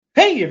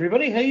Hey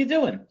everybody, how you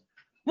doing?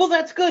 Well,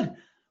 that's good.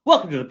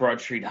 Welcome to the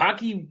Broad Street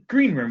Hockey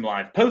Green Room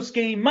Live post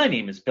game. My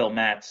name is Bill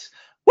Matz.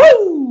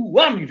 Woo!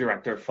 I'm your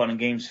director of fun and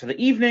games for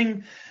the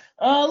evening.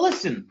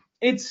 Listen,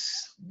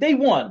 they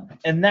won,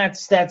 and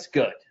that's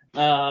good.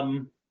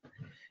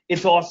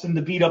 It's awesome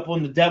to beat up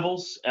on the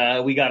Devils.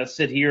 We got to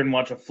sit here and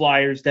watch a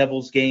Flyers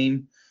Devils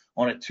game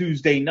on a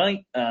Tuesday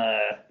night.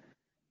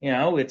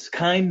 It's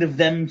kind of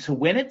them to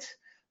win it.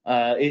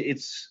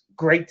 It's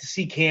great to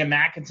see Cam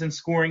Atkinson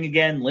scoring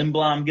again.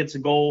 Lindblom gets a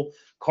goal.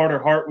 Carter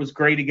Hart was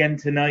great again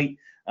tonight.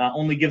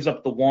 Only gives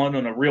up the one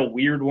on a real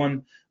weird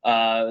one.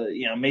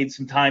 Made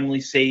some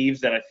timely saves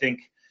that I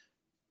think,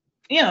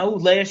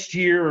 last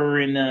year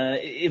or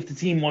if the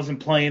team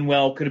wasn't playing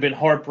well, could have been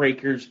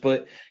heartbreakers,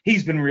 but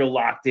he's been real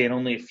locked in.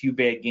 Only a few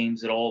bad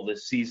games at all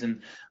this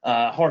season.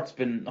 Hart's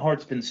been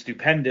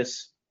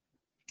stupendous.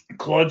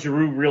 Claude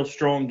Giroux, real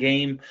strong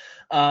game.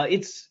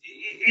 It's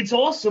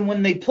awesome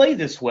when they play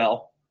this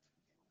well.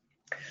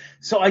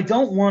 So I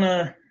don't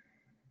want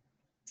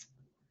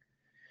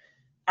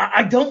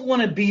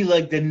to be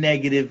like the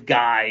negative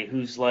guy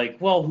who's like,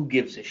 well, who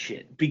gives a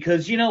shit?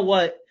 Because you know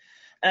what?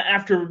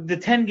 After the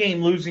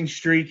 10-game losing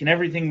streak and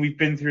everything we've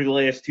been through the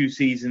last two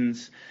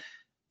seasons,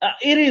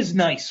 it is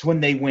nice when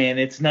they win.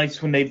 It's nice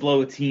when they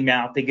blow a team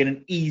out. They get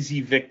an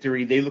easy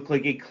victory. They look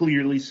like a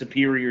clearly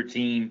superior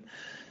team.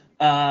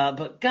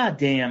 But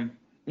goddamn,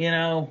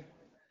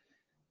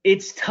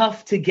 it's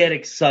tough to get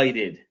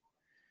excited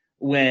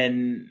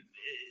when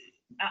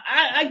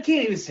I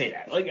can't even say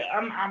that. Like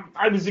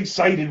I was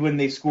excited when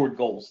they scored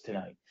goals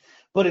tonight,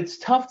 but it's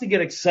tough to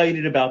get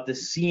excited about the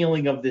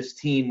ceiling of this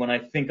team when I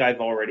think I've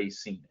already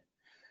seen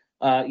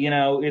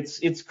it.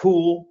 It's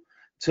cool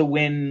to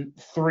win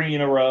 3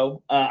 in a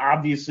row.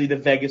 Obviously, the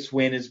Vegas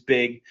win is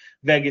big.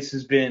 Vegas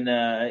has been,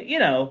 not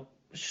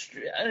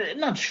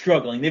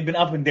struggling. They've been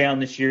up and down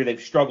this year. They've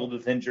struggled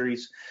with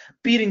injuries.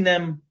 Beating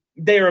them,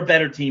 they're a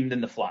better team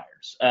than the Flyers.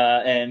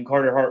 And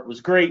Carter Hart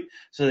was great,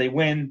 so they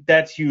win.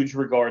 That's huge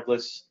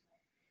regardless.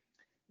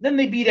 Then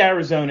they beat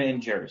Arizona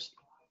and Jersey.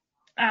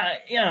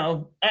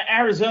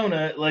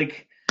 Arizona,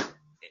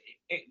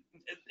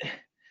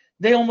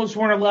 they almost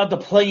weren't allowed to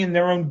play in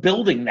their own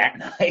building that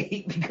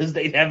night because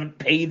they haven't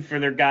paid for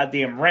their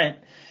goddamn rent.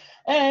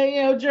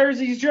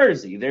 Jersey's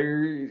Jersey.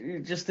 They're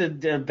just a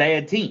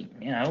bad team.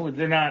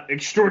 They're not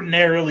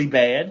extraordinarily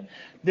bad.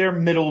 They're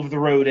middle of the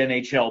road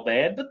NHL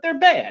bad, but they're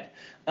bad.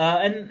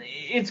 And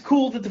it's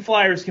cool that the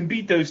Flyers can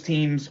beat those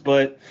teams,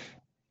 but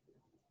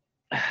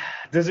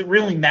does it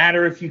really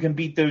matter if you can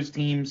beat those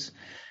teams?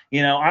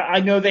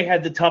 I know they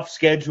had the tough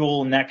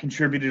schedule and that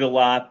contributed a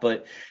lot,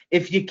 but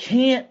if you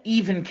can't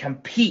even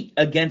compete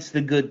against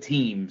the good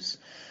teams,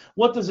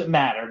 what does it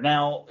matter?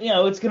 Now,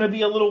 it's going to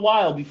be a little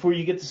while before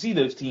you get to see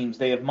those teams.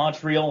 They have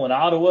Montreal and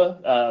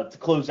Ottawa to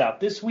close out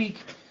this week.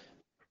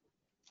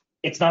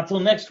 It's not till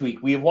next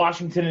week. We have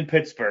Washington and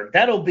Pittsburgh.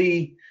 That'll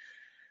be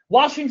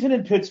Washington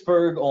and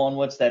Pittsburgh on,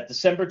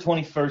 December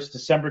 21st,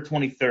 December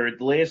 23rd,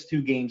 the last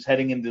 2 games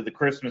heading into the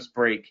Christmas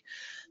break.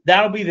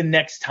 That'll be the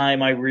next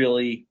time I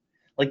really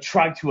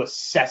try to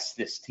assess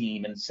this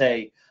team and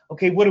say,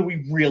 okay, what do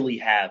we really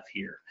have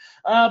here?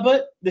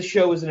 But the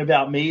show isn't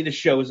about me. The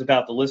show is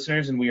about the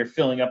listeners, and we are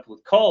filling up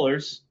with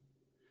callers.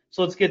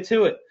 So let's get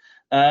to it.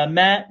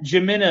 Matt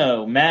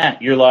Gimino.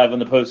 Matt, you're live on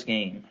the post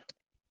game.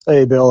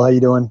 Hey, Bill. How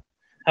you doing?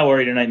 How are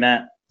you tonight,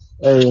 Matt?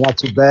 Hey, not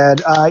too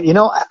bad.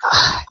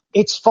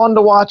 It's fun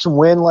to watch them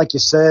win, like you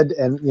said,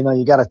 and,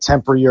 you got to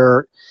temper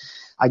your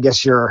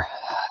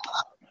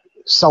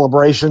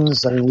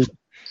celebrations. I mean,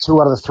 2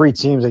 out of the 3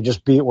 teams they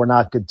just beat were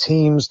not good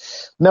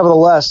teams.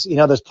 Nevertheless,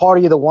 there's part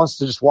of you that wants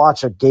to just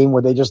watch a game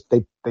where they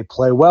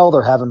play well,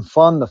 they're having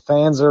fun, the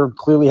fans are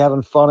clearly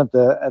having fun at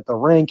the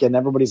rink, and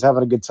everybody's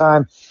having a good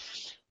time.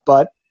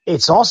 But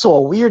it's also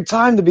a weird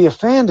time to be a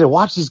fan to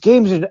watch these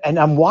games, and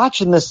I'm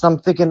watching this and I'm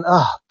thinking,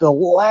 the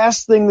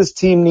last thing this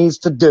team needs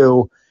to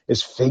do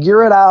is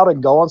figure it out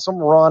and go on some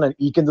run and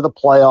eke into the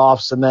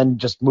playoffs and then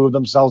just move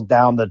themselves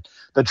down the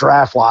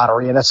draft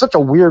lottery. And it's such a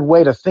weird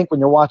way to think when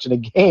you're watching a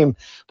game,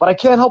 but I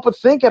can't help but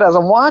think it as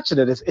I'm watching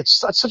it.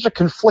 It's such a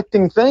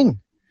conflicting thing.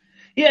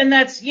 Yeah, and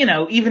that's,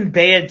 even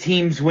bad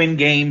teams win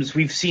games.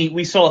 We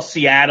saw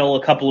Seattle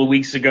a couple of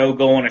weeks ago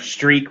go on a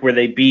streak where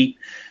they beat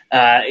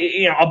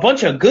a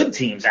bunch of good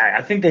teams.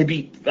 I think they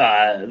beat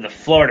the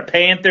Florida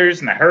Panthers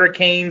and the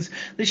Hurricanes.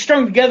 They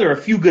strung together a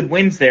few good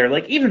wins there.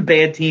 Even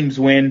bad teams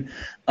win.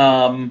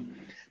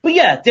 But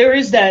yeah, there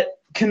is that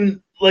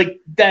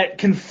that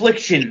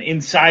confliction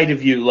inside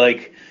of you.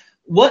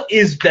 What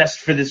is best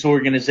for this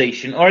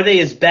organization? Are they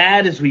as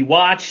bad as we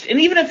watched?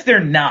 And even if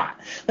they're not,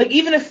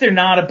 even if they're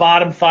not a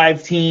bottom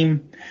 5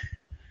 team,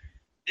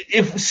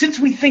 since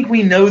we think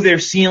we know their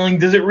ceiling,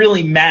 does it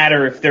really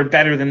matter if they're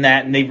better than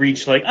that and they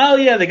reach they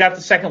got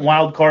the second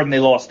wild card and they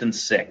lost in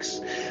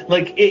 6?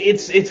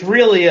 It's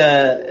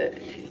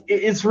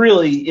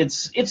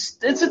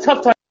a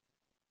tough time.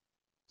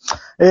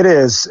 It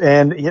is.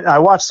 And I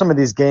watch some of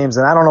these games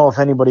and I don't know if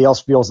anybody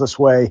else feels this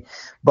way,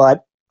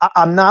 but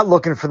I'm not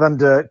looking for them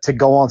to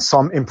go on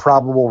some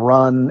improbable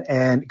run,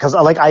 and because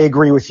I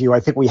agree with you. I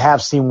think we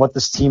have seen what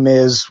this team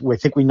is. We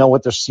think we know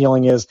what their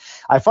ceiling is.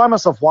 I find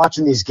myself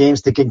watching these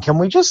games thinking, can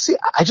we just see?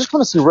 I just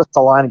want to see Rick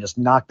the line and just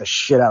knock the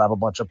shit out of a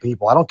bunch of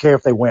people. I don't care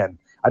if they win.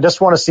 I just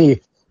want to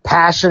see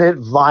passionate,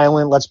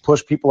 violent. Let's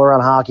push people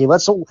around hockey.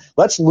 Let's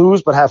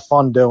lose, but have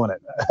fun doing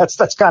it.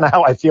 That's kind of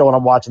how I feel when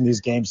I'm watching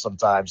these games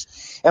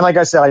sometimes. And like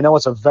I said, I know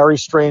it's a very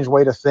strange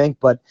way to think,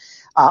 but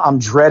I'm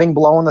dreading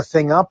blowing the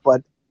thing up,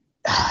 but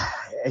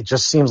it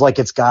just seems like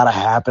it's got to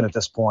happen at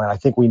this point. I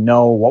think we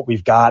know what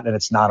we've got, and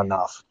it's not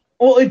enough.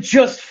 Well, it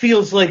just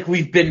feels like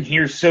we've been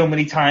here so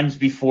many times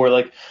before.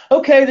 Like,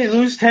 okay, they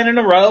lose 10 in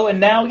a row,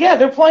 and now, yeah,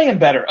 they're playing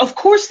better. Of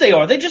course they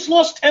are. They just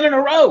lost 10 in a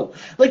row.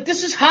 Like,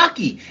 this is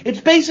hockey. It's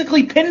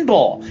basically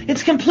pinball.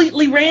 It's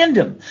completely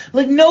random.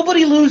 Like,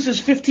 nobody loses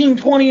 15,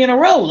 20 in a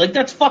row. Like,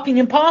 that's fucking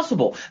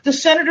impossible. The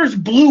Senators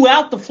blew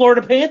out the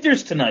Florida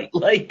Panthers tonight.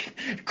 Like,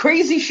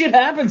 crazy shit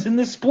happens in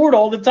this sport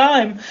all the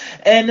time.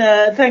 And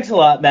thanks a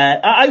lot,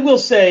 Matt. I will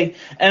say,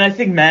 and I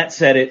think Matt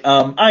said it,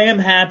 I am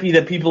happy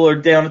that people are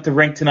down at the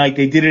rink tonight.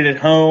 They did it at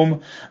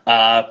home.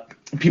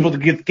 People to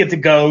get to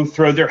go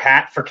throw their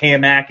hat for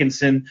Cam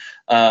Atkinson.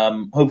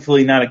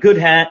 Hopefully not a good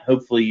hat.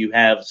 Hopefully you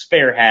have a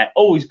spare hat.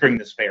 Always bring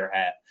the spare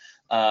hat.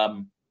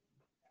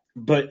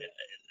 But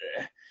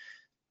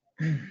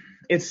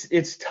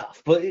it's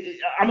tough. But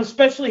I'm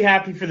especially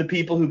happy for the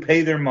people who pay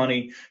their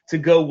money to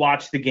go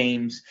watch the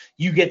games.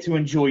 You get to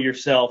enjoy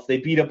yourself. They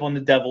beat up on the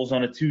Devils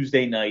on a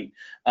Tuesday night.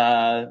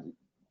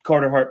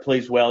 Carter Hart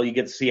plays well. You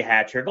get to see a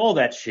hat trick, all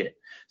that shit.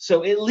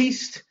 So at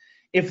least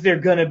if they're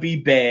going to be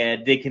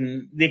bad, they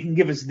can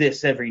give us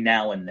this every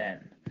now and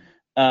then.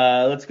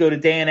 Let's go to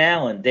Dan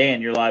Allen.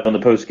 Dan, you're live on the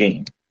post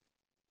game.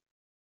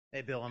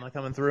 Hey, Bill, am I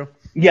coming through?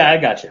 Yeah, I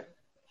got you.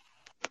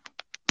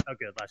 Oh,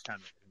 good. Last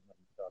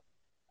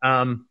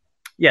time.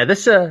 Yeah,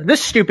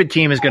 this stupid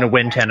team is going to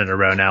win 10 in a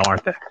row now,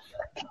 aren't they?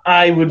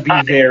 I would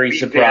be very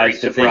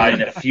surprised if they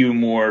win a few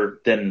more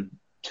than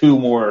two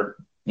more,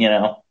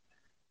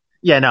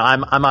 Yeah, no,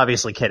 I'm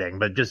obviously kidding,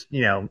 but just,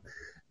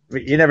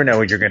 you never know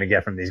what you're going to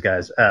get from these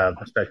guys,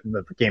 especially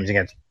the games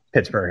against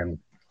Pittsburgh and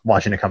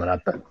Washington coming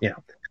up. But,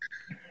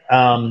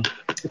 a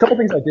couple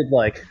things I did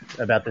like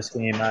about this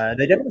game.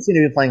 They definitely seem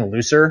to be playing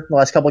looser the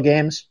last couple of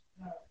games.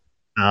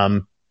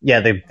 The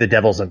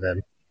Devils and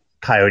the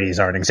Coyotes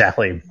aren't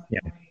exactly,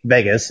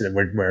 Vegas,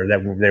 where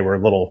they were a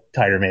little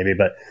tighter maybe.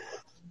 But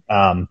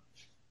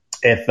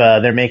if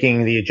they're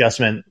making the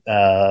adjustment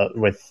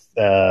with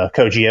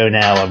Coach Yeo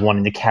now of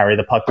wanting to carry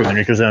the puck through the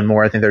neutral zone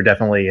more, I think they're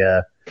definitely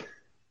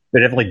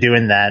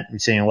doing that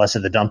and seeing less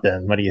of the dump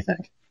in. What do you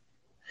think?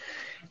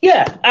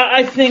 Yeah,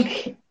 I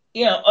think,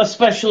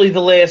 especially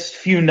the last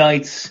few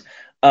nights,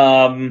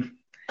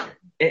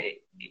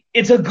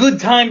 it's a good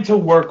time to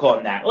work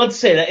on that. Let's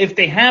say that if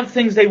they have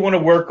things they want to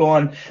work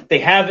on, they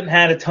haven't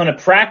had a ton of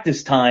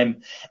practice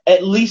time,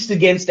 at least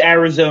against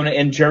Arizona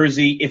and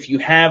Jersey, if you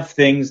have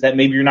things that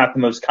maybe you're not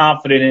the most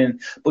confident in,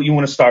 but you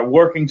want to start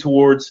working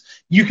towards,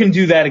 you can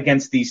do that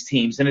against these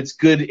teams. And it's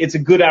good. It's a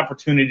good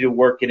opportunity to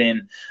work it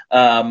in,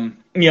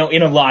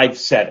 in a live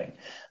setting.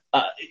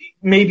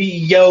 Maybe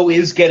Yo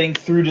is getting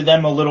through to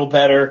them a little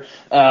better.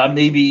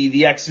 Maybe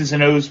the X's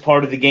and O's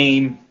part of the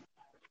game,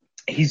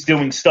 he's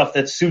doing stuff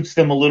that suits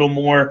them a little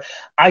more.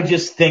 I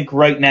just think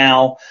right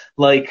now,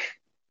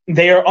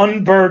 they are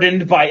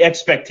unburdened by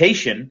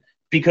expectation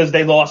because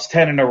they lost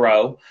 10 in a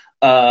row,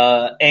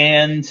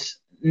 and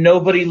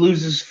nobody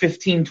loses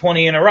 15,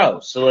 20 in a row.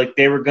 So,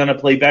 they were going to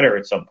play better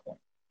at some point.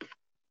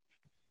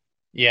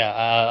 Yeah,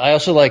 I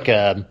also like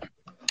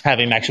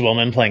having Max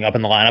Willman playing up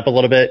in the lineup a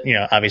little bit.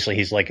 Obviously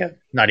he's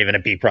not even a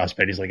B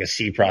prospect. He's like a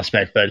C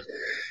prospect, but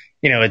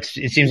it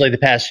seems like the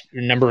past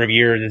number of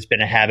years it's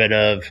been a habit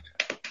of,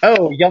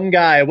 oh, young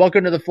guy,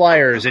 welcome to the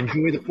Flyers,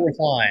 enjoy the fourth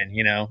line,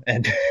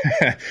 and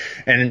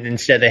and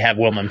instead they have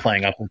Willman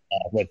playing up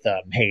with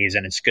Hayes,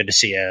 and it's good to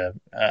see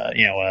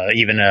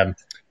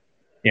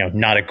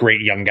not a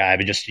great young guy,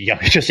 but just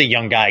a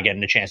young guy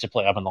getting a chance to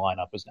play up in the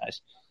lineup was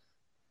nice.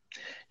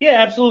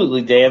 Yeah,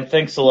 absolutely, Dan.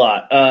 Thanks a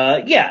lot.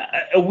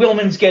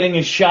 Willman's getting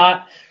his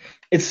shot.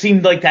 It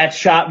seemed like that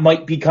shot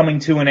might be coming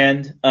to an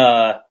end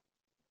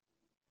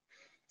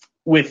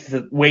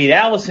with Wade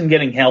Allison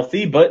getting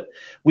healthy, but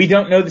we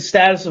don't know the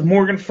status of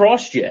Morgan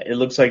Frost yet. It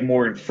looks like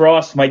Morgan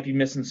Frost might be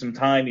missing some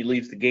time. He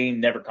leaves the game,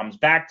 never comes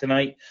back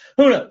tonight.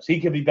 Who knows? He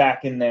could be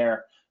back in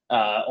there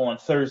on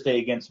Thursday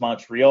against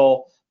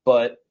Montreal,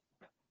 or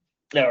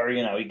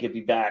he could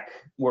be back,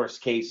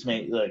 worst case,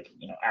 maybe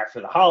after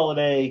the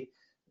holiday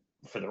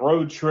for the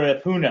road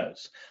trip. Who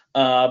knows?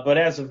 But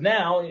as of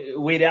now,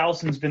 Wade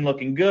Allison's been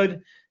looking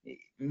good.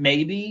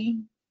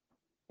 Maybe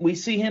we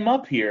see him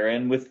up here,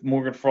 and with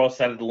Morgan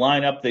Frost out of the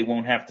lineup, they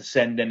won't have to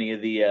send any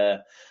of the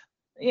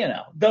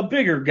the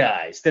bigger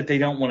guys that they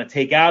don't want to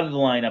take out of the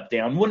lineup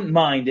down. Wouldn't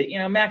mind it.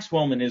 Max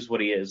Willman is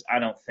what he is. I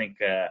don't think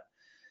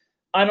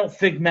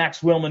Max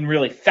Willman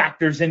really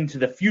factors into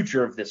the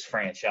future of this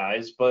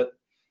franchise, but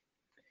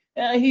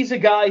He's a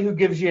guy who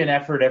gives you an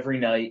effort every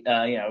night.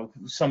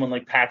 Someone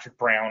like Patrick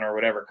Brown or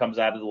whatever comes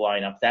out of the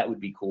lineup, that would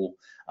be cool,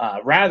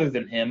 rather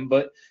than him.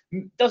 But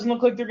doesn't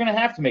look like they're going to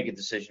have to make a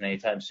decision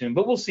anytime soon.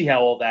 But we'll see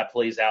how all that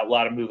plays out. A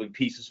lot of moving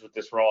pieces with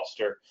this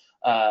roster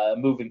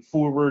moving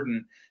forward.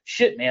 And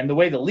shit, man, the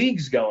way the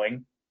league's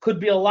going, could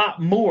be a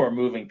lot more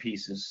moving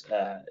pieces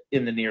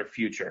in the near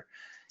future.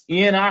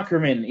 Ian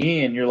Ackerman.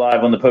 Ian, you're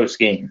live on the post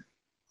game.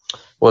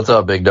 What's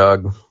up, big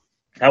dog?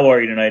 How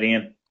are you tonight,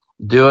 Ian?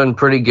 Doing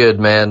pretty good,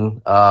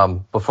 man.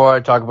 Before I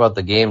talk about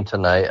the game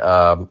tonight,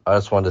 I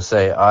just wanted to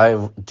say,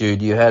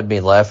 dude, you had me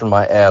laughing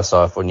my ass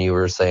off when you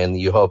were saying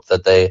you hope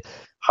that they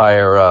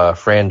hire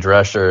Fran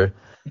Drescher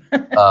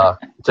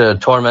to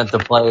torment the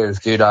players,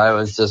 dude. I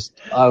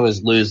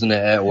was losing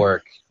it at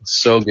work.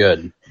 So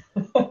good.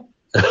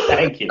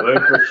 Thank you. I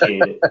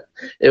appreciate it.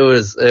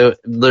 It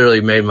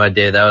literally made my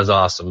day. That was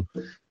awesome.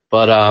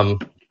 But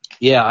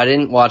yeah, I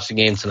didn't watch the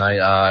game tonight.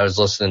 I was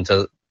listening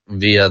to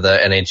via the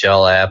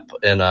NHL app,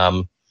 and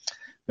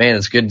man,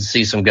 it's good to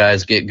see some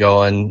guys get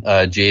going.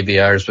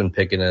 JVR's been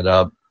picking it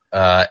up.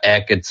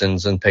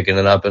 Atkinson's been picking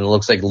it up, and it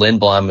looks like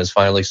Lindblom is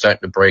finally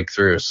starting to break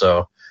through.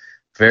 So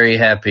very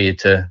happy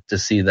to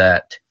see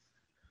that.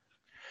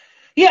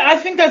 Yeah, I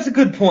think that's a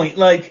good point.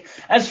 Like,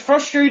 as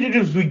frustrated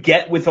as we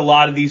get with a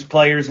lot of these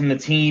players in the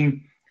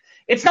team,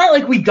 it's not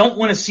like we don't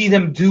want to see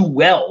them do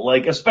well.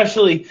 Like,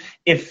 especially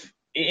if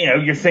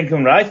you're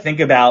thinking what I think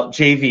about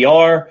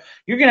JVR,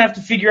 you're going to have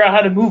to figure out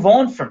how to move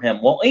on from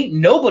him. Well, ain't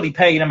nobody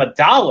paying him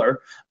 $1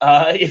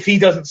 if he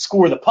doesn't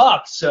score the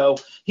puck. So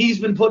he's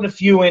been putting a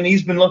few in.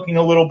 He's been looking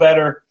a little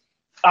better.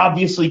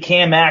 Obviously,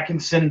 Cam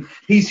Atkinson,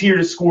 he's here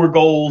to score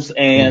goals,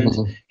 and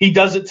he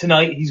does it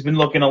tonight. He's been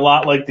looking a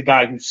lot like the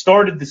guy who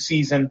started the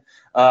season,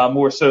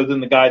 more so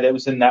than the guy that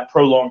was in that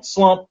prolonged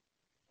slump.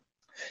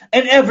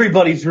 And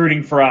everybody's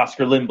rooting for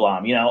Oscar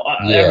Lindblom.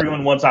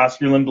 Everyone wants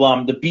Oscar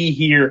Lindblom to be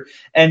here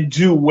and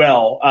do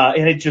well,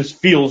 and it just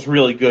feels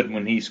really good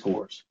when he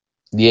scores.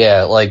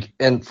 Yeah,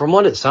 and from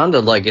what it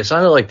sounded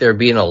like they're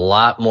being a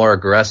lot more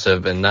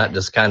aggressive and not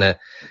just kind of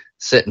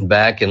sitting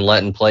back and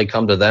letting play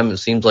come to them. It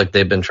seems like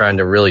they've been trying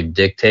to really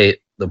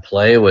dictate the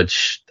play,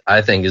 which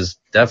I think is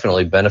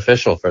definitely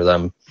beneficial for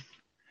them.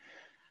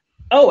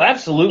 Oh,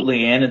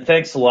 absolutely, Ann, and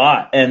thanks a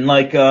lot. And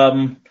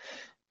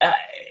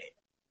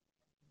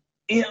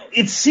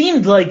it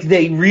seemed like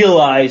they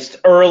realized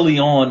early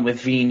on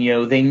with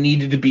Vigneault they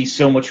needed to be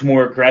so much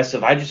more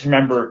aggressive. I just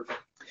remember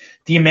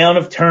the amount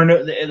of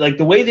turnover, like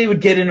the way they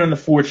would get in on the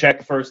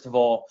forecheck, first of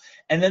all,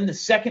 and then the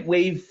second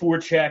wave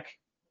forecheck,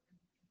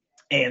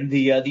 and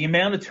the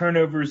amount of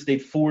turnovers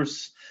they'd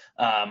force,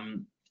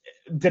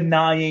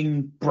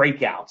 denying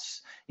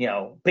breakouts,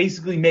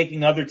 basically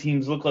making other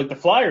teams look like the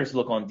Flyers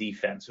look on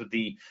defense with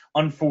the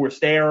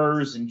unforced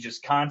errors and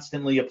just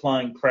constantly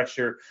applying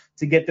pressure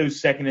to get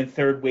those second and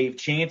third wave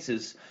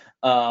chances,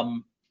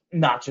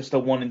 not just a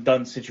one and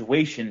done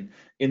situation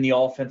in the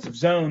offensive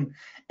zone.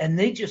 And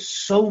they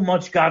just so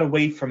much got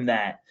away from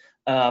that.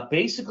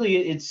 Basically,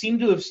 it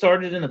seemed to have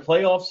started in the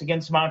playoffs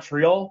against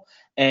Montreal,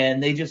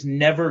 and they just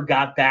never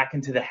got back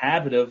into the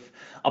habit of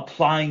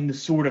applying the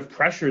sort of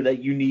pressure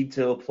that you need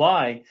to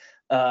apply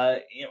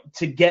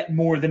to get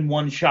more than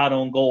one shot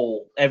on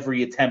goal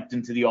every attempt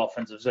into the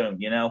offensive zone.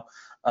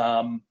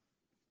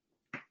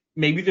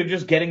 Maybe they're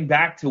just getting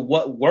back to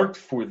what worked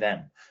for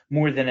them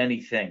more than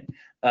anything.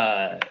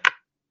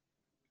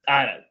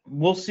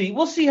 We'll see.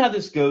 We'll see how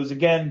this goes.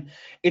 Again,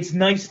 it's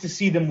nice to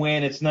see them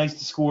win. It's nice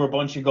to score a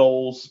bunch of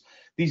goals.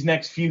 These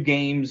next few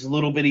games, a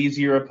little bit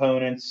easier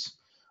opponents.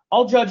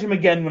 I'll judge them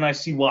again when I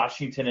see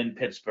Washington and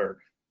Pittsburgh.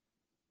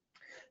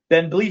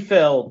 Ben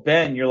Bleefeld.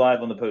 Ben, you're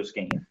live on the post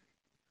game.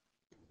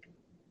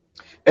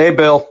 Hey,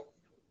 Bill.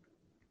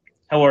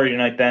 How are you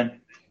tonight,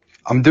 Ben?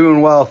 I'm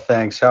doing well,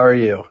 thanks. How are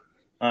you?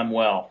 I'm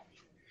well.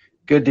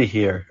 Good to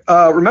hear.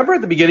 Remember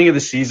at the beginning of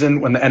the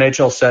season when the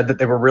NHL said that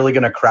they were really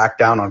going to crack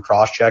down on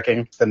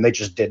cross-checking, then they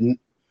just didn't?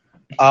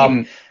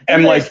 And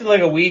lasted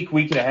like a week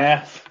and a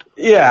half.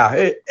 Yeah,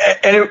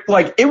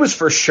 it was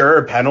for sure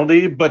a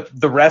penalty, but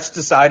the refs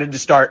decided to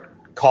start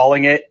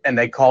calling it, and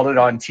they called it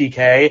on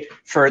TK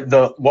for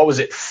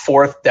the,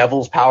 fourth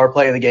Devils power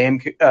play of the game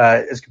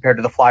as compared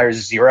to the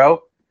Flyers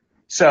 0.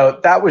 So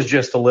that was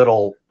just a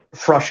little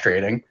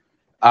frustrating.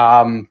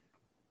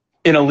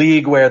 In a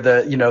league where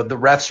the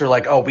refs are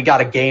like, oh, we got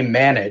to game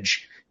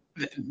manage,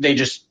 they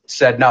just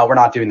said, no, we're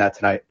not doing that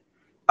tonight.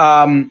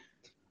 And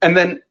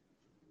then,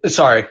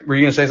 sorry, were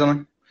you going to say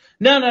something?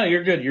 No,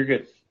 you're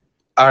good.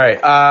 All right.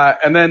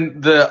 And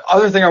then the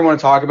other thing I want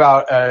to talk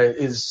about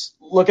is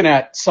looking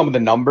at some of the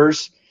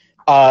numbers.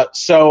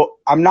 So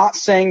I'm not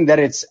saying that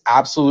it's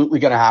absolutely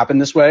going to happen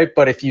this way,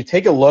 but if you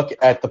take a look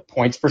at the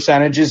points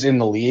percentages in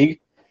the league,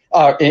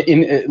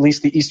 in at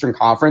least the Eastern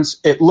Conference,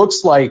 it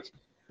looks like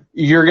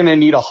you're going to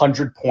need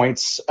 100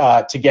 points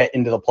to get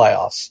into the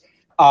playoffs.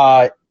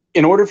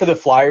 In order for the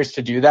Flyers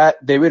to do that,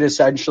 they would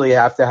essentially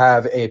have to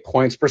have a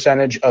points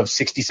percentage of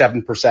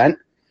 67%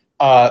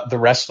 the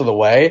rest of the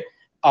way.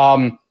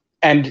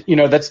 And,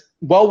 that's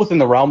well within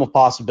the realm of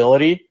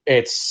possibility.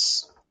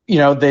 It's,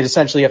 they'd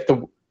essentially have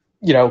to,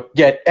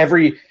 get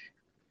every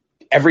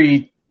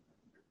every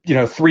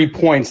 3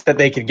 points that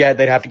they could get,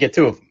 they'd have to get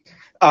 2 of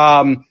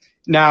them.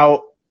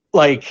 Now,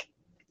 like,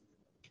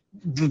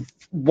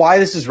 why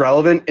this is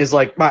relevant is,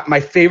 like, my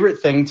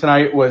favorite thing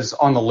tonight was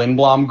on the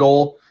Lindblom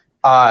goal.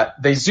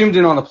 They zoomed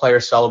in on the player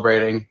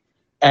celebrating,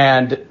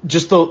 and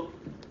just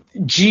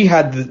G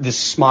had this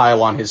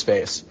smile on his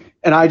face.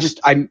 And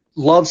I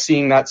love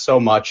seeing that so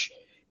much.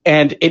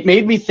 And it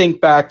made me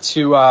think back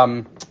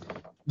to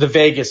the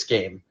Vegas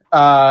game,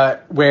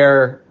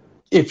 where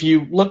if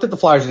you looked at the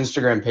Flyers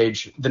Instagram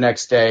page the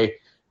next day,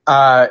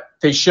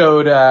 they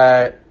showed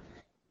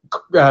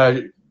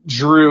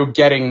Giroux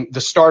getting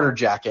the starter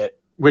jacket,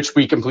 which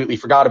we completely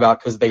forgot about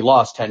because they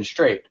lost 10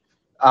 straight.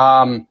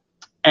 And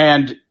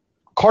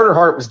Carter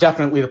Hart was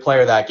definitely the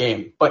player of that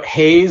game, but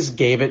Hayes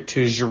gave it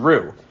to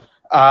Giroux.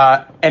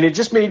 And it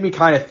just made me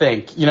kind of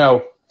think,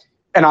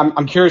 and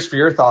I'm curious for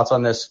your thoughts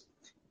on this,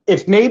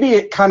 if maybe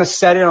it kind of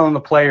set in on the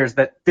players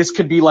that this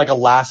could be like a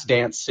last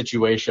dance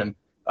situation,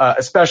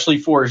 especially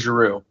for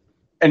Giroux.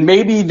 And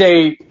maybe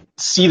they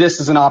see this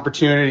as an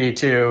opportunity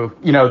to,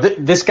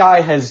 this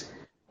guy has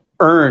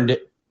earned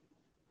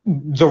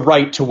the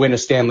right to win a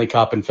Stanley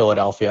Cup in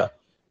Philadelphia.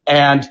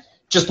 And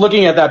just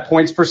looking at that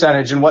points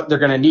percentage and what they're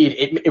going to need,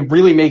 it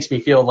really makes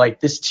me feel like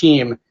this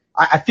team,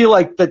 I feel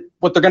like that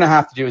what they're going to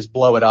have to do is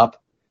blow it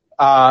up.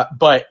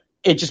 But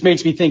it just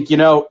makes me think,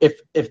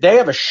 if they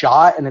have a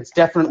shot, and it's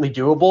definitely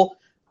doable,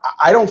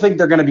 I don't think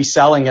they're going to be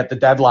selling at the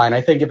deadline. I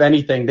think if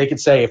anything, they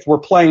could say, if we're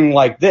playing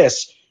like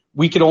this,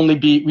 we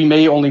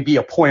may only be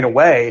a point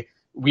away.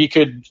 We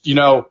could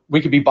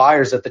be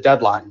buyers at the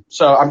deadline.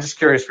 So I'm just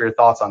curious for your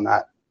thoughts on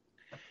that.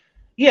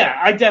 Yeah,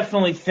 I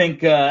definitely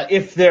think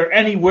if they're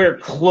anywhere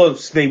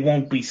close, they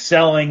won't be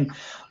selling.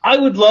 I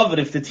would love it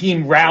if the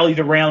team rallied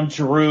around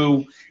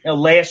Giroux,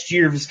 last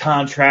year of his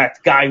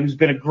contract, guy who's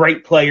been a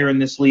great player in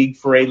this league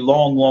for a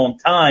long, long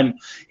time.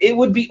 It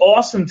would be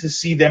awesome to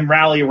see them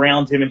rally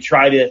around him and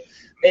try to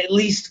at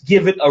least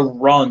give it a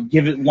run,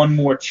 give it one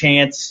more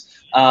chance,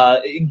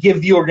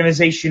 give the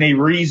organization a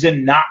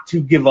reason not to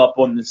give up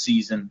on the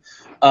season.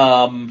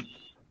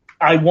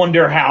 I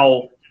wonder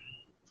how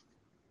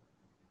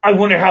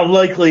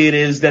likely it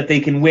is that they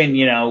can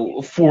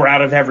win, 4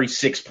 out of every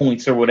 6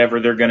 points or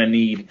whatever they're going to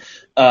need,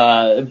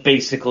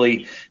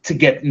 basically, to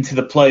get into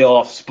the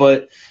playoffs.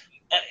 But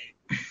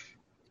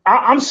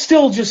I'm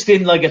still just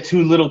in like a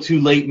too little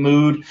too late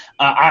mood.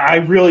 I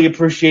really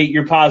appreciate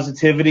your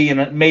positivity,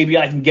 and maybe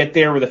I can get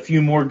there with a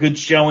few more good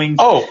showings.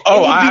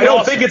 I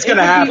don't think it's going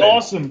to happen. It would be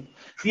awesome.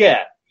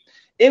 Yeah.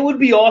 It would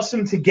be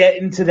awesome to get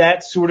into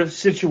that sort of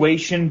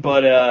situation,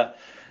 but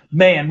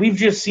man, we've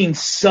just seen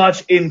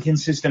such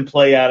inconsistent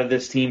play out of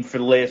this team for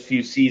the last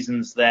few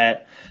seasons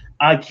that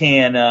I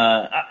can't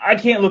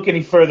look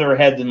any further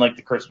ahead than like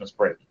the Christmas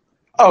break.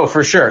 Oh,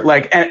 for sure.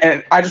 Like,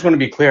 and I just want to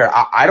be clear.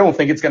 I don't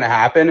think it's going to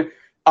happen.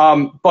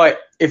 But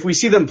if we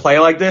see them play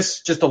like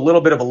this, just a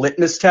little bit of a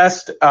litmus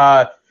test.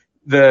 The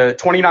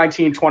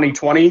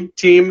 2019-2020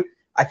 team,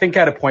 I think,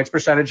 had a points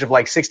percentage of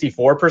like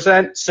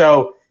 64%.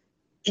 So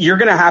you're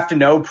going to have to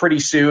know pretty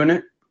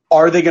soon,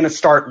 are they going to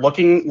start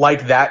looking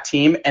like that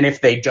team? And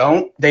if they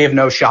don't, they have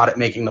no shot at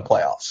making the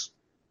playoffs.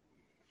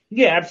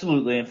 Yeah,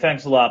 absolutely. And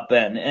thanks a lot,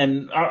 Ben.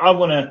 And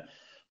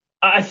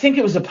I think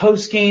it was a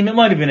post game. It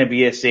might have been a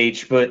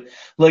BSH, but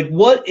like,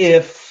 what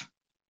if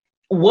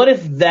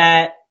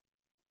that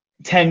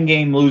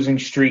 10-game losing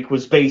streak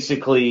was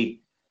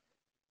basically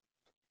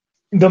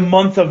the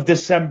month of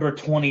December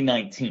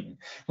 2019?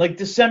 Like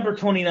December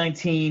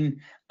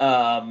 2019,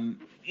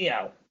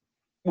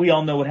 we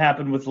all know what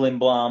happened with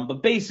Lindblom,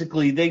 but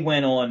basically they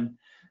went on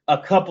a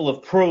couple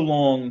of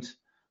prolonged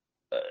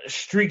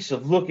streaks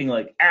of looking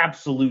like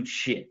absolute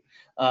shit.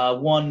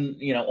 One,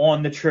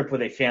 on the trip where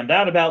they found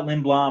out about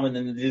Lindblom, and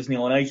then the Disney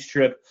on Ice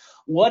trip.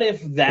 What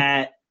if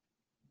that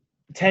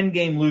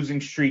 10-game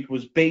losing streak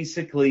was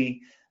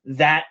basically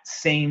that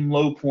same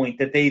low point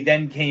that they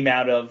then came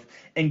out of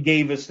and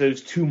gave us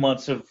those 2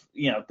 months of,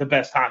 the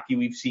best hockey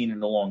we've seen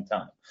in a long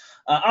time?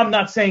 I'm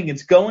not saying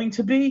it's going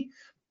to be,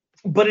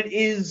 but it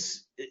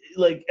is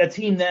like a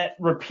team that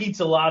repeats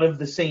a lot of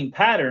the same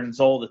patterns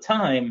all the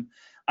time.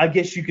 I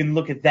guess you can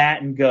look at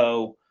that and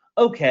go,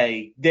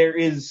 okay, there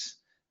is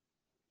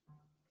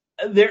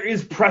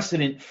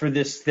precedent for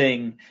this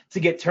thing to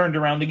get turned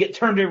around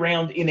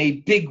in a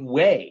big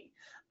way,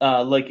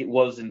 like it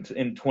was in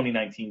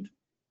 2019,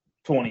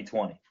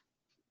 2020.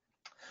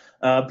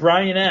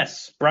 Brian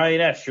S.,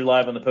 you're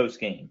live on the post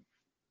game.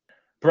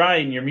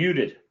 Brian, you're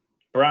muted.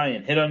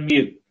 Brian, hit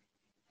unmute.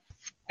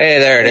 Hey,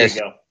 there it is.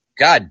 You go.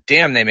 God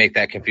damn, they make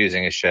that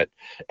confusing as shit.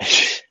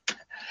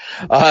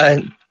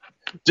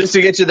 Just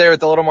to get you there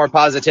with a little more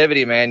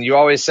positivity, man, you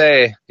always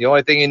say the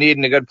only thing you need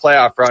in a good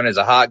playoff run is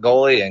a hot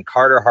goalie, and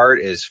Carter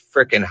Hart is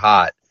freaking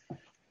hot.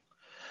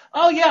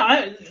 Oh,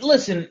 yeah.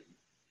 Listen,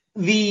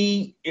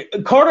 the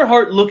Carter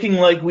Hart looking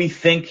like we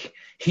think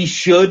he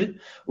should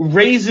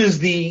raises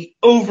the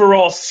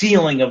overall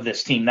ceiling of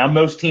this team. Now,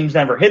 most teams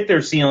never hit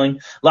their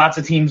ceiling. Lots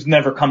of teams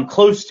never come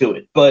close to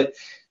it. But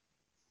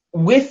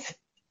with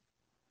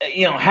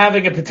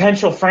having a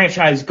potential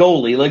franchise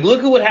goalie. Like,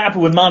 look at what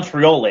happened with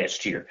Montreal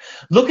last year.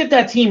 Look at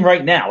that team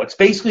right now. It's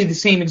basically the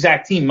same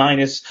exact team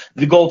minus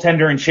the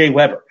goaltender and Shea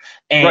Weber.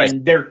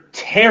 And they're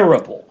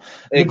terrible.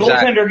 The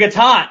goaltender gets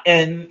hot,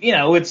 and,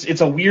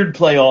 it's a weird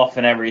playoff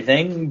and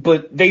everything,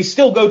 but they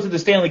still go to the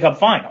Stanley Cup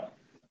final.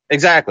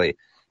 Exactly.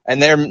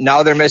 And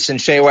they're missing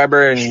Shea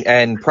Weber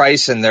and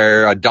Price, and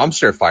they're a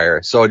dumpster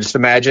fire. So just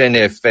imagine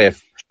if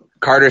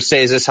Carter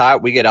stays this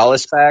hot, we get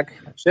Ellis back.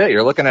 Shit,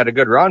 you're looking at a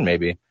good run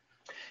maybe.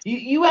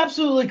 You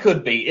absolutely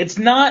could be. It's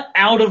not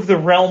out of the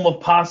realm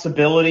of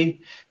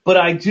possibility, but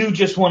I do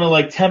just want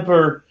to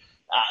temper.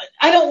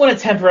 I don't want to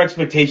temper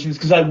expectations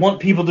because I want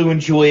people to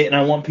enjoy it, and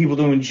I want people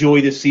to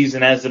enjoy the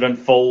season as it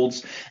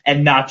unfolds,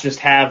 and not just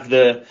have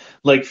the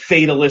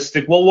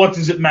fatalistic, well, what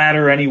does it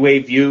matter anyway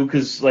view?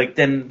 Because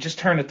then just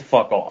turn it the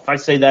fuck off. I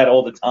say that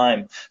all the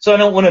time, so I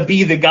don't want to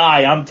be the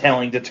guy I'm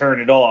telling to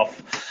turn it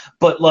off.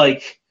 But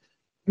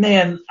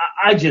man,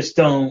 I just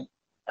don't.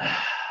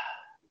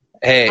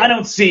 Hey, I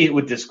don't see it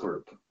with this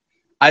group.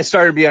 I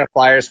started being a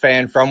Flyers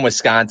fan from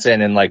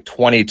Wisconsin in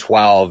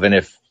 2012, and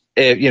if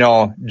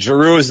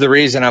Giroux is the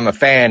reason I'm a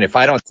fan, if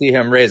I don't see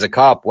him raise a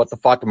cup, what the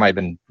fuck am I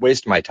been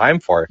wasting my time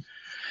for?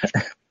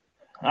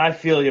 I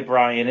feel you,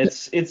 Brian.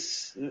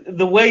 It's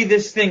the way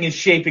this thing is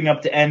shaping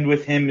up to end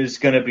with him is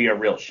going to be a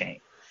real shame.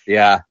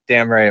 Yeah,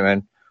 damn right,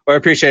 man. Well, I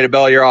appreciate it,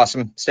 Bill. You're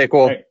awesome. Stay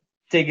cool. Right.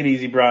 Take it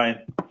easy, Brian.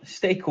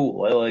 Stay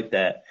cool. I like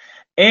that.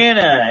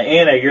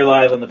 Anna, you're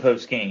live on the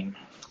post game.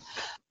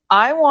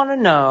 I want to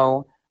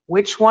know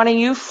which one of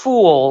you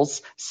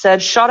fools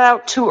said shut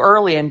out too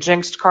early and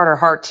jinxed Carter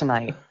Hart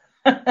tonight.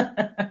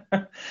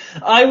 I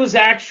was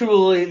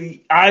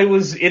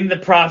in the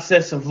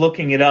process of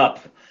looking it up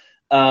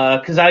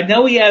because I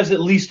know he has at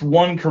least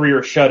one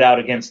career shutout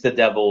against the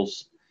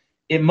Devils.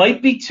 It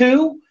might be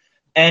 2,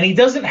 and he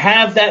doesn't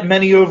have that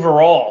many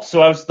overall.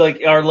 So I was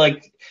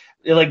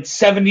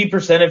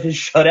 70% of his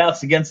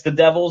shutouts against the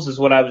Devils is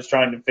what I was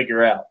trying to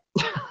figure out.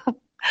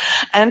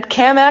 And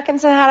Cam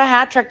Atkinson had a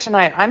hat trick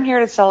tonight. I'm here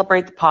to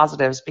celebrate the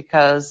positives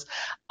because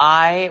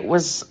I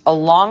was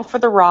along for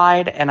the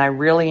ride and I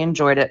really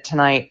enjoyed it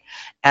tonight.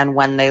 And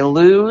when they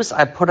lose,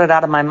 I put it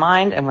out of my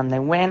mind. And when they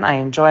win, I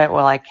enjoy it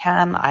while I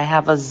can. I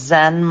have a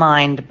zen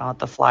mind about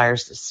the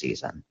Flyers this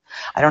season.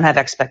 I don't have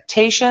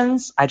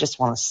expectations. I just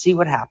want to see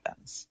what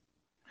happens.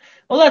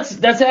 Well,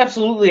 that's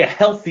absolutely a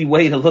healthy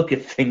way to look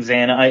at things,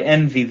 Anna. I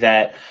envy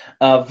that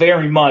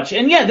very much.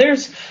 And yeah,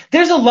 there's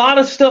a lot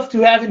of stuff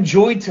to have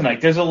enjoyed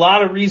tonight. There's a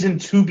lot of reason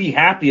to be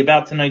happy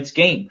about tonight's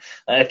game.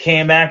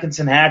 Cam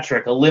Atkinson hat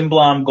trick, a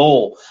Lindblom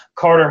goal,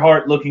 Carter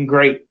Hart looking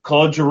great,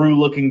 Claude Giroux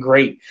looking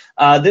great.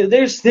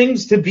 There's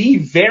things to be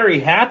very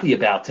happy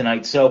about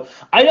tonight. So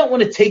I don't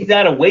want to take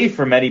that away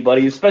from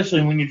anybody,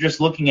 especially when you're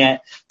just looking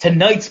at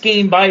tonight's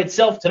game by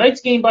itself.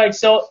 Tonight's game by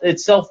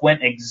itself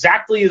went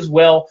exactly as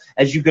well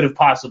as you could have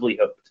possibly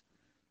hoped.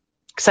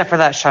 Except for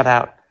that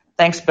shutout.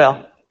 Thanks,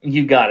 Bill.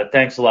 You got it.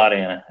 Thanks a lot,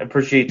 Anna. I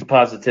appreciate the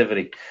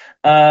positivity.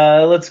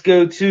 Let's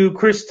go to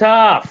Chris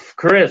Toff.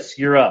 Chris,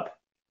 you're up.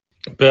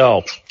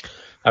 Bill,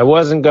 I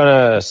wasn't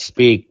going to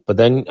speak, but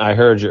then I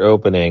heard your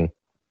opening,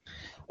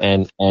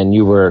 and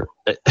you were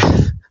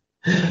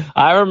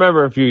I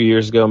remember a few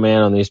years ago,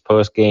 man, on these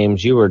post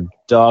games, you were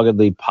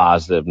doggedly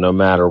positive no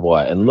matter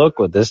what. And look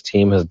what this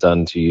team has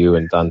done to you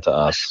and done to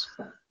us.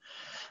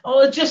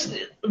 Oh, just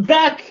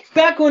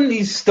back when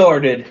these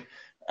started,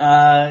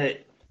 there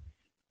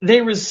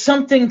was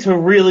something to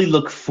really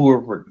look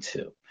forward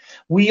to.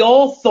 We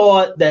all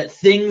thought that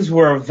things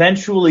were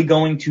eventually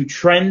going to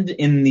trend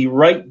in the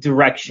right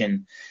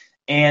direction,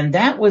 and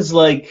that was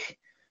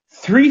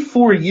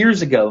 3-4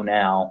 years ago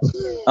now.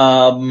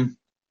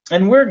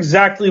 And we're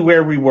exactly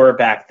where we were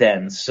back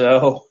then.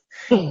 So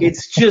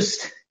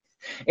it's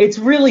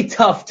really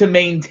tough to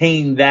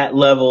maintain that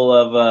level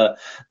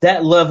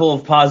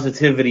of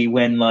positivity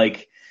when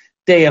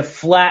they have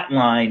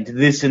flatlined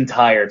this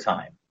entire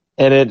time.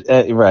 And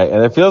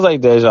it feels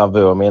like deja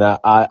vu. I mean,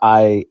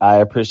 I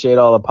appreciate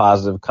all the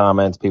positive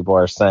comments people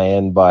are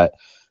saying, but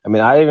I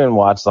mean, I didn't even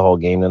watch the whole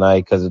game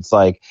tonight because it's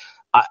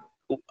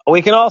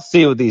we can all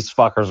see what these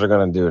fuckers are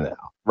going to do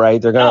now,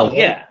 right? They're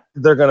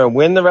going to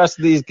win the rest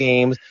of these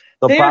games.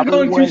 They're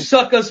going to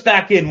suck us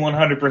back in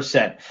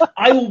 100%.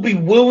 I will be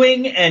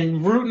wooing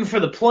and rooting for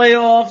the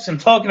playoffs and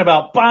talking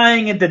about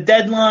buying at the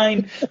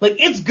deadline.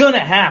 It's going to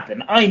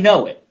happen. I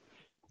know it.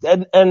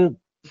 And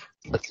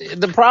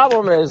the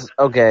problem is,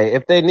 okay,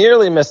 if they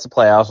nearly miss the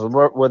playoffs,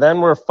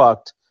 we're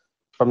fucked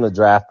from the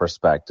draft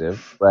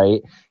perspective,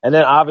 right? And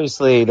then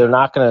obviously they're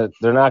not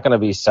gonna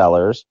be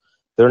sellers.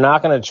 They're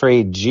not gonna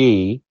trade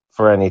G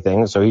for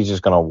anything, so he's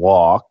just gonna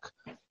walk.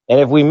 And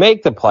if we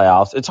make the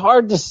playoffs, it's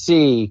hard to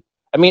see.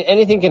 I mean,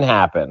 anything can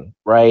happen,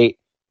 right?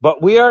 But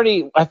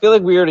I feel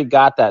like we already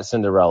got that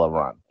Cinderella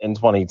run in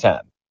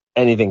 2010.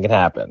 Anything can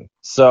happen.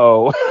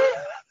 So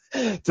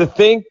to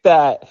think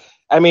that.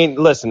 I mean,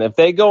 listen, if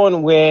they go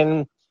and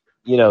win,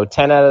 10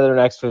 out of their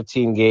next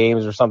 15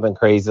 games or something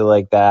crazy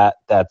like that,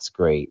 that's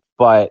great.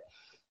 But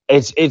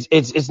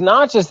it's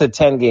not just a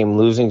 10-game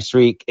losing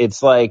streak.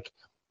 It's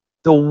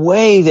the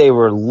way they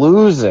were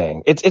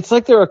losing, it's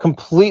like they're a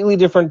completely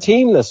different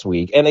team this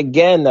week. And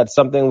again, that's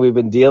something we've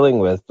been dealing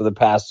with for the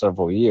past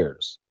several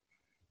years.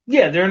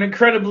 Yeah, they're an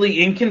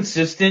incredibly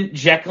inconsistent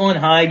Jekyll and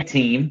Hyde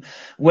team.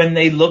 When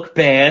they look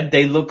bad,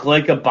 they look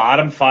like a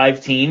bottom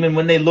 5 team, and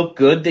when they look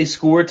good, they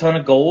score a ton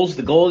of goals.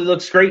 The goalie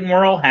looks great, and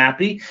we're all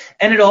happy.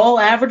 And it all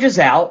averages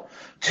out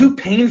to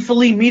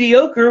painfully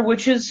mediocre,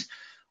 which is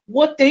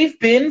what they've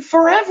been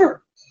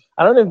forever.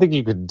 I don't even think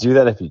you could do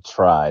that if you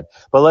tried.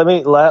 But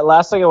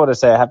last thing I want to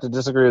say, I have to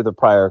disagree with the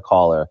prior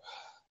caller.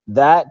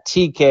 That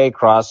TK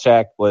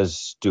cross-check was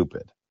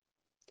stupid.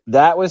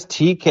 That was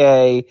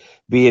TK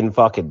being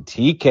fucking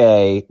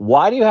TK.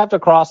 Why do you have to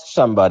cross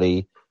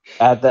somebody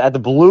at the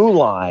blue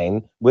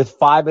line with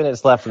 5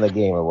 minutes left in the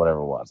game or whatever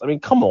it was? I mean,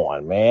 come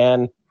on,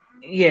 man.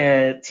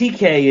 Yeah,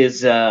 TK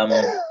is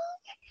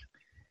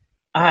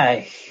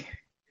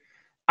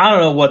I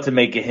don't know what to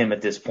make of him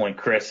at this point,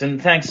 Chris, and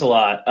thanks a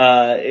lot.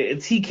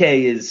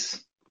 TK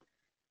is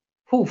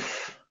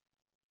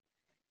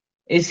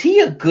Is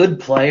he a good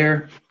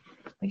player?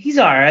 He's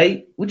all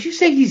right. Would you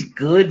say he's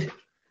good?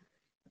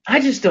 I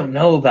just don't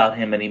know about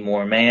him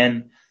anymore,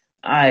 man.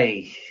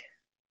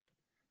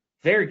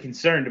 Very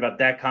concerned about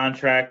that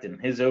contract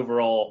and his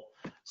overall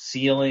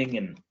ceiling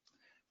and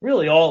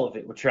really all of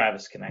it with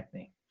Travis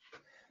Konechny.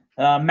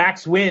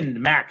 Max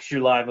Wind. Max,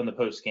 you're live on the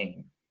post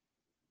game.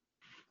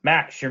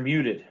 Max, you're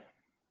muted.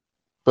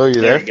 Bill, you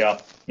there? There you go.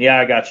 Yeah,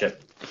 I got you.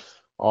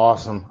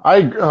 Awesome.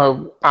 I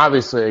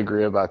obviously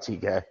agree about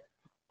TK.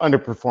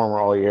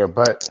 Underperformer all year,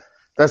 but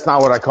that's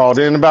not what I called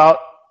in about.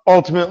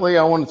 Ultimately,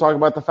 I want to talk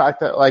about the fact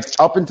that, like,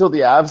 up until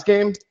the Avs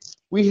game,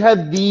 we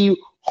had the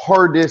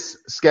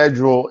hardest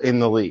schedule in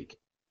the league.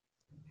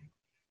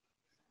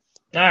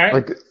 All right.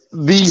 Like,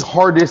 the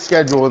hardest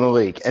schedule in the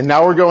league. And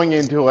now we're going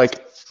into,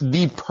 like,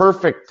 the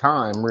perfect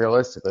time,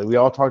 realistically. We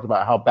all talked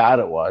about how bad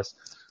it was.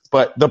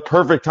 But the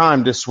perfect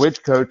time to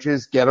switch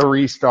coaches, get a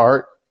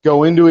restart,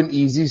 go into an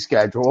easy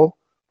schedule,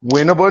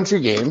 win a bunch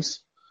of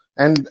games.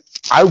 And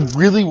I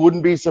really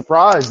wouldn't be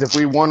surprised if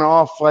we won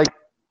off,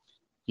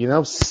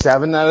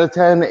 7 out of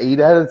 10, 8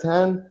 out of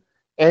 10.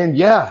 And,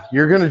 yeah,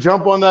 you're going to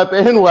jump on that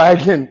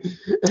bandwagon,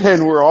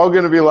 and we're all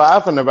going to be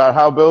laughing about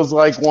how Bill's,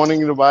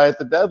 wanting to buy at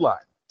the deadline.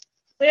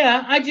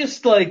 Yeah,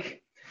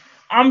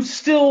 I'm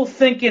still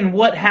thinking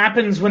what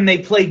happens when they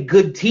play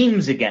good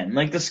teams again.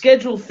 Like, the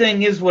schedule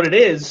thing is what it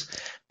is,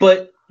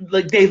 but,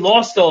 they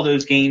lost all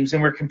those games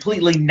and were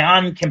completely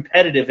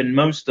non-competitive in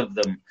most of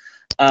them.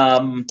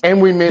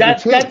 And we made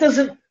that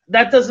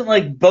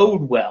doesn't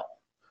bode well.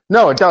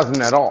 No, it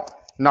doesn't at all.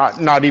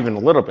 Not even a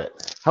little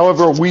bit.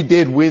 However, we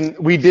did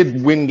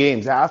win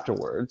games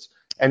afterwards,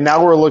 and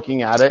now we're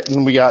looking at it,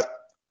 and we got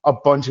a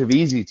bunch of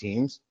easy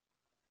teams,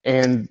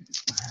 and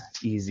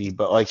easy,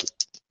 but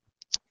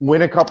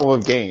win a couple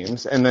of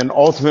games, and then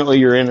ultimately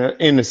you're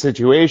in a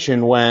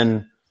situation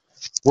when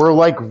we're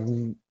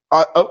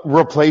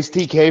replace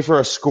TK for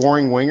a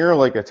scoring winger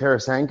like a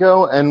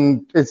Tarasenko,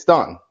 and it's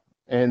done.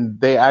 And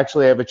they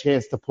actually have a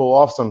chance to pull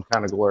off some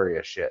kind of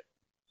glorious shit.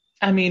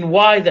 I mean,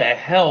 why the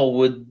hell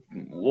would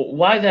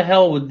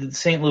the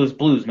St. Louis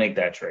Blues make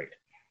that trade?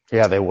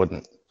 Yeah, they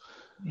wouldn't.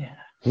 Yeah.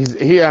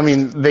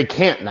 They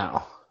can't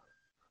now.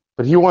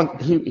 But he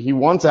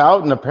wants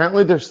out, and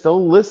apparently they're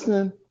still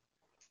listening.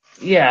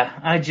 Yeah,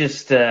 I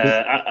just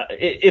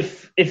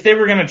if they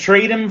were going to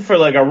trade him for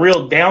a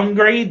real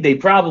downgrade, they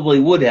probably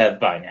would have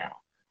by now.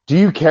 Do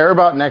you care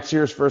about next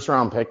year's first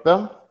round pick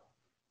though?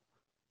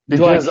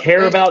 Do I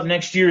care about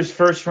next year's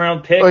first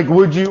round pick?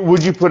 Would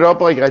you put up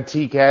a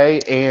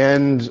TK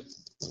and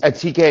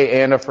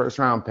a first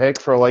round pick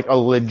for a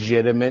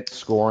legitimate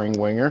scoring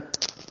winger?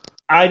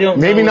 I don't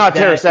know. Maybe not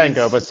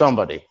Tarasenko, but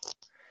somebody.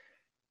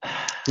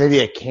 Maybe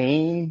a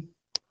Kane.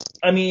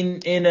 I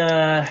mean,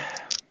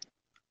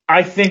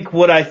 I think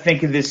what I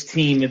think of this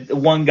team,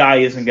 one guy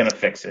isn't going to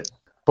fix it.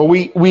 But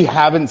we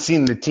haven't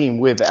seen the team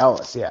with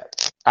Ellis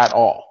yet at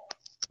all.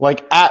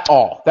 At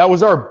all. That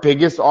was our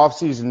biggest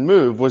offseason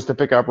move, was to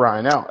pick up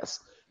Ryan Ellis.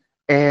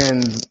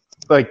 And,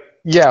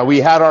 we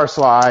had our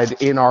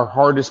slide in our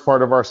hardest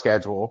part of our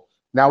schedule.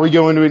 Now we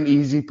go into an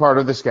easy part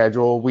of the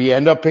schedule. We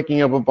end up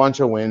picking up a bunch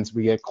of wins.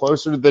 We get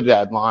closer to the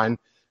deadline.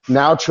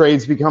 Now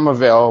trades become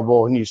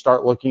available, and you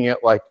start looking at,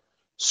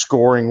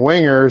 scoring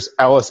wingers,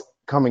 Ellis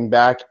coming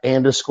back,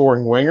 and a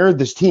scoring winger.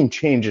 This team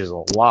changes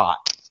a lot.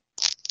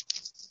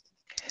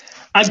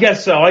 I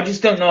guess so. I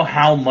just don't know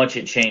how much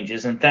it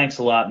changes. And thanks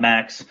a lot,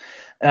 Max.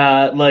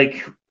 There's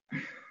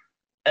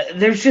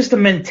just a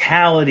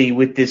mentality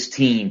with this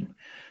team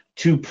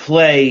to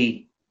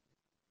play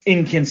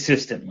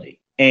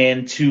inconsistently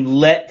and to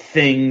let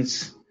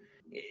things,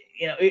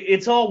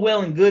 it's all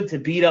well and good to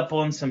beat up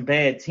on some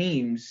bad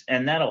teams,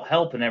 and that'll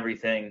help and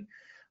everything.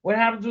 What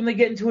happens when they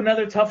get into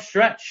another tough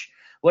stretch?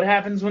 What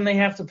happens when they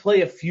have to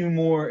play a few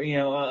more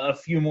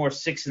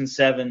 6 and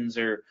 7s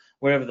or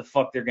whatever the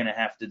fuck they're going to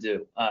have to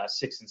do?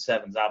 6 and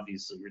 7's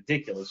obviously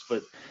ridiculous,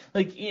 but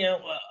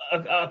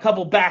a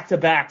couple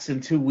back-to-backs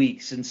in 2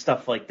 weeks and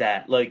stuff like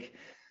that.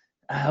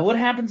 What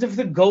happens if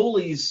the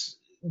goalies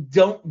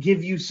don't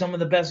give you some of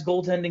the best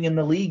goaltending in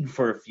the league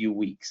for a few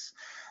weeks?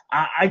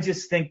 I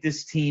just think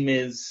this team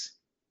is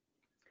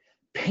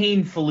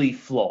painfully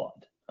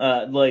flawed.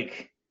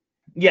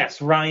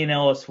 Yes, Ryan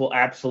Ellis will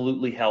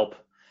absolutely help,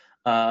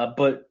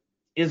 but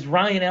is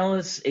Ryan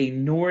Ellis a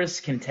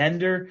Norris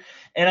contender?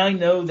 And I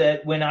know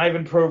that when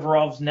Ivan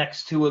Provorov's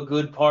next to a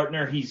good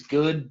partner, he's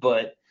good,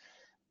 but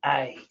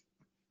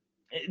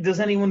does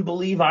anyone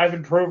believe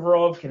Ivan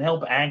Provorov can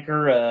help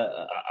anchor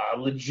a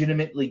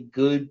legitimately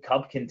good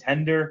Cup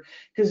contender?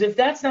 Because if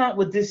that's not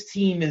what this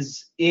team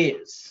is,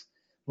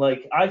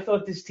 I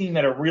thought this team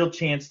had a real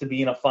chance to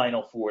be in a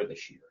Final Four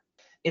this year.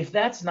 If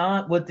that's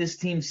not what this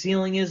team's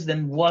ceiling is,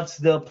 then what's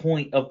the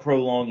point of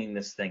prolonging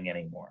this thing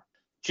anymore?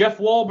 Jeff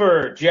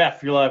Wahlberg.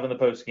 Jeff, you're live on the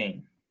post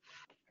game.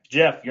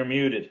 Jeff, you're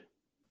muted.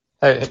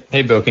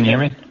 Hey, Bill, can you hear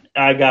me?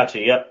 I got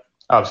you, yep.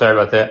 Oh, sorry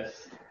about that.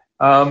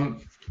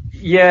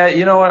 Yeah,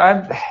 you know what?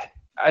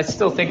 I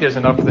still think there's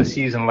enough of the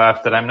season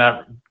left that I'm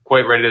not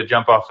quite ready to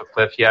jump off the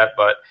cliff yet,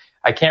 but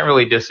I can't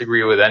really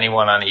disagree with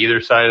anyone on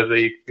either side of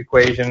the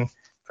equation,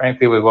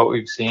 frankly, with what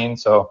we've seen.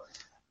 So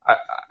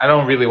I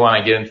don't really want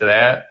to get into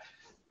that.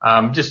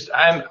 I'm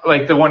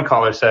like the one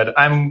caller said,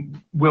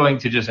 I'm willing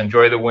to just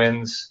enjoy the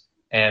wins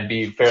and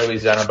be fairly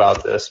zen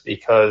about this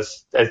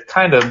because it's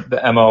kind of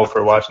the MO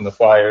for watching the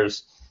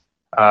Flyers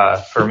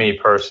for me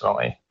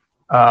personally.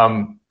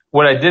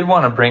 What I did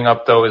want to bring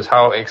up, though, is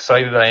how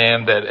excited I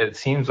am that it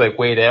seems like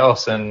Wade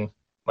Allison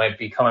might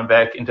be coming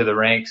back into the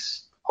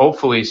ranks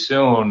hopefully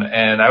soon.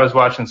 And I was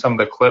watching some of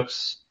the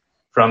clips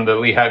from the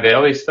Lehigh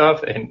Valley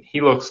stuff, and he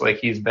looks like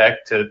he's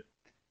back to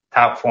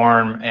top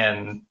form.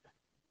 And,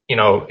 you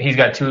know, he's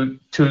got two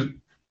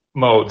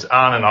modes,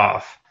 on and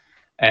off.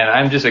 And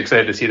I'm just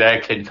excited to see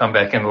that kid come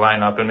back in the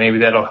lineup, and maybe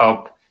that'll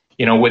help,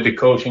 you know, with the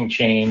coaching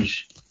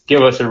change,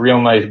 give us a real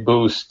nice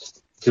boost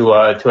to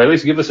at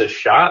least give us a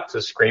shot to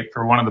scrape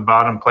for one of the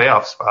bottom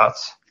playoff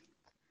spots.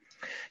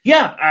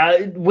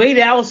 Yeah, Wade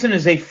Allison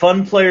is a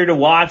fun player to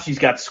watch. He's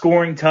got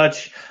scoring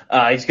touch.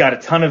 He's got a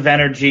ton of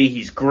energy.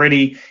 He's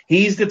gritty.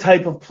 He's the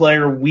type of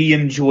player we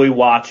enjoy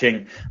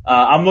watching.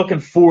 I'm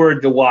looking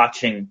forward to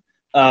watching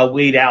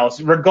Wade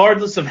Allison,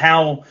 regardless of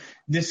how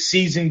this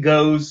season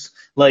goes.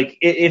 Like,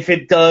 if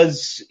it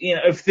does, you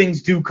know, if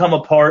things do come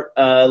apart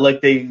like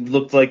they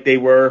looked like they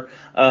were,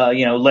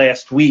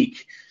 last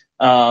week,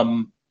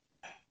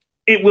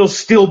 it will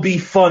still be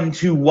fun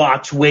to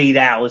watch Wade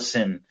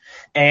Allison.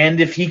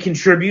 And if he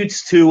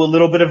contributes to a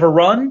little bit of a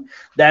run,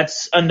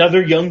 that's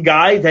another young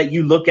guy that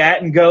you look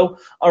at and go,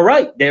 all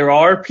right, there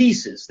are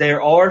pieces.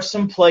 There are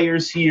some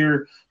players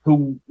here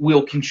who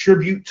will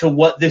contribute to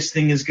what this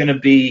thing is going to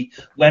be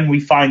when we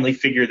finally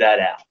figure that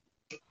out.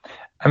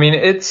 I mean,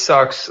 it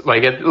sucks.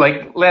 Like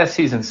last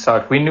season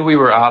sucked. We knew we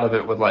were out of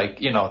it with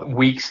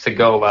weeks to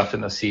go left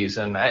in the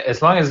season.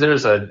 As long as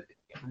there's a,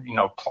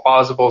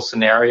 plausible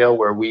scenario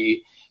where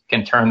we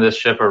can turn this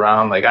ship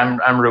around, like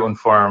I'm rooting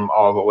for him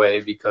all the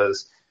way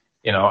because,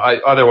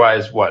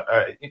 otherwise what?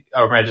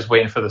 Am I just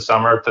waiting for the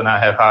summer to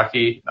not have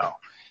hockey? No,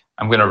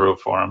 I'm going to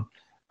root for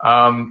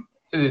him.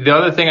 The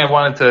other thing I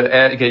wanted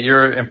to get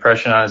your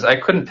impression on is I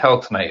couldn't tell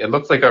tonight. It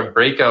looked like our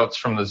breakouts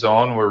from the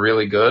zone were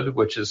really good,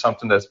 which is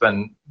something that's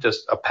been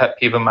just a pet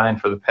peeve of mine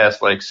for the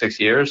past 6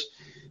 years.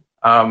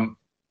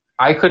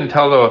 I couldn't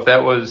tell though if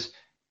that was,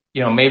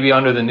 maybe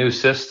under the new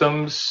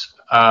systems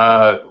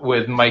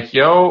with Mike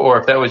Yeo, or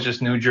if that was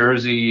just New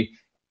Jersey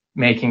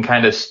making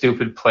kind of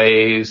stupid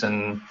plays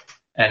and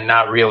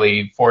not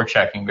really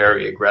forechecking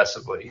very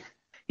aggressively.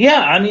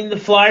 Yeah, I mean, the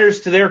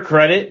Flyers, to their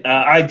credit,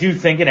 I do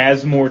think it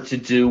has more to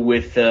do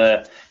with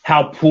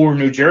how poor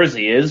New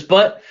Jersey is.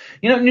 But,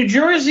 New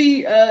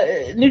Jersey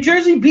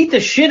beat the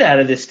shit out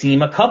of this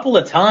team a couple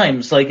of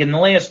times, in the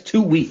last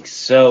 2 weeks.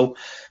 So,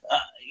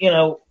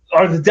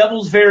 are the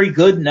Devils very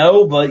good?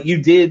 No, but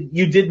you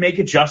did make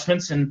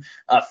adjustments and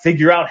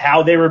figure out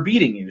how they were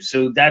beating you.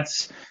 So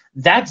that's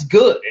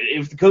good.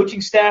 If the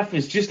coaching staff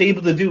is just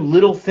able to do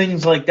little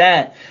things like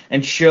that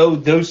and show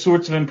those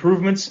sorts of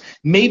improvements,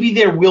 maybe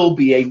there will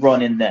be a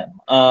run in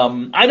them.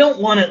 I don't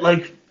want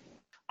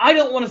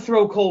to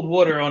throw cold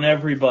water on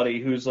everybody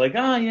who's like,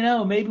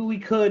 maybe we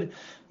could.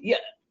 Yeah.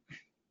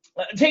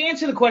 To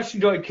answer the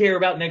question, do I care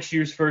about next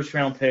year's first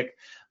round pick?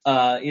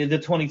 The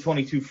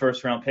 2022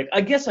 first round pick.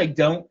 I guess I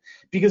don't,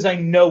 because I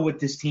know what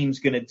this team's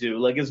going to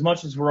do. As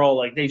much as we're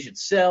all they should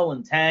sell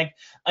and tank,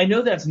 I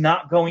know that's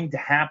not going to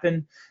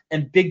happen.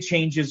 And big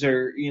changes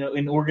are,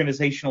 in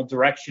organizational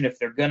direction, if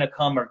they're going to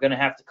come, are going to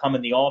have to come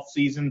in the off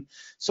season.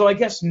 So I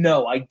guess,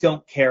 no, I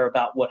don't care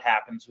about what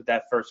happens with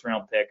that first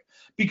round pick,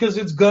 because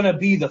it's going to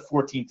be the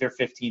 14th or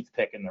 15th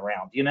pick in the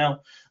round,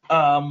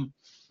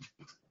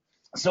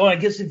 So I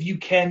guess if you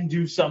can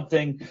do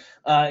something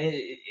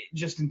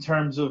just in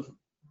terms of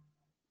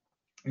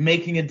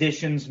making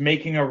additions,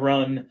 making a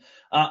run,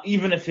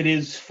 even if it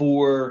is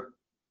for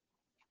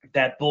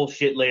that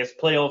bullshit last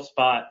playoff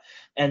spot,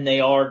 and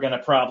they are going to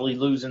probably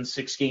lose in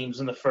 6 games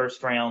in the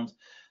first round,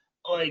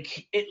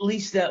 at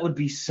least that would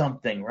be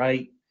something,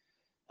 right?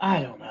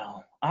 I don't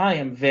know. I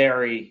am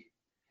very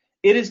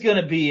It is going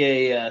to be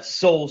a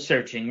soul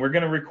searching. We're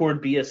going to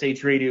record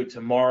BSH Radio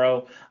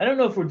tomorrow. I don't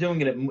know if we're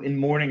doing it in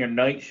morning or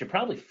night. Should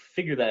probably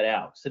figure that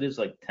out. So it is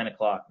like 10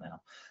 o'clock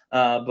now.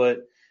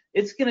 But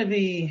it's going to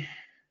be.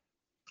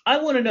 I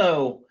want to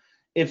know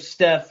if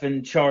Steph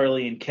and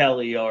Charlie and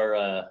Kelly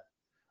are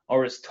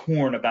as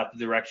torn about the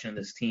direction of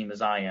this team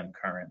as I am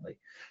currently.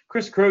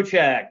 Chris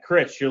Krochak.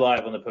 Chris, you're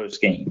live on the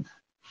post game.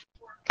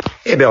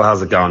 Hey, Bill.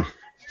 How's it going?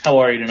 How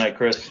are you tonight,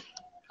 Chris?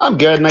 I'm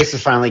good. Nice to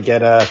finally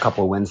get a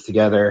couple of wins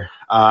together.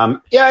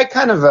 I'm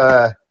kind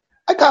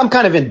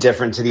of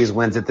indifferent to these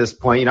wins at this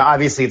point. You know,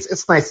 obviously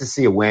it's nice to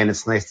see a win.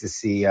 It's nice to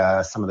see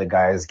some of the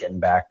guys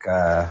getting back,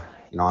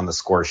 on the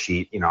score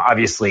sheet. You know,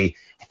 obviously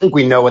I think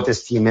we know what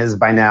this team is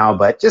by now,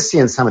 but just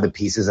seeing some of the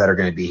pieces that are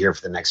going to be here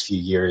for the next few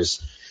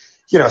years,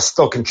 you know,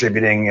 still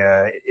contributing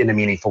in a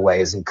meaningful way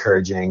is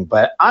encouraging.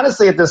 But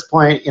honestly, at this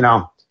point, you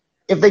know,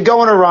 if they go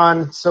on a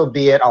run, so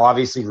be it. I'll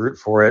obviously root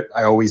for it.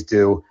 I always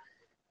do.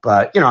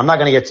 But, you know, I'm not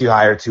going to get too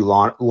high or too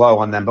low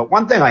on them. But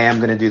one thing I am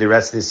going to do the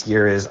rest of this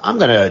year is I'm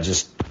going to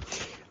just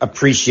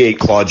appreciate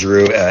Claude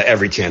Giroux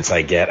every chance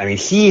I get. I mean,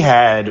 he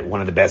had one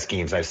of the best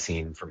games I've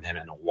seen from him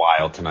in a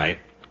while tonight.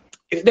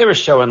 They were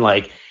showing,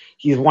 like,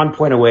 he's 1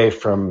 point away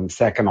from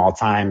second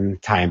all-time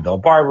tying Bill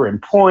Barber in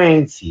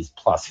points. He's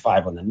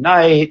 +5 on the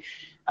night.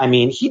 I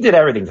mean, he did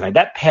everything tonight.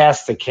 That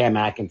pass to Cam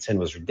Atkinson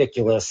was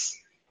ridiculous.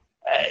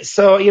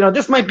 So, you know,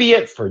 this might be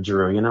it for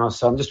Giroux, you know,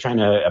 so I'm just trying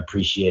to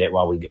appreciate it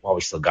while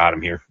we still got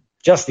him here,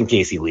 just in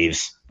case he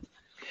leaves.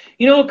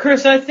 You know,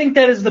 Chris, I think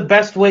that is the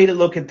best way to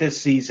look at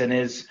this season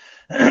is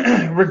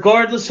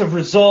regardless of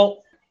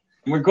result,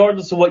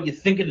 regardless of what you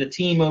think of the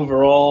team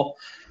overall,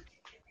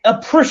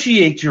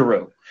 appreciate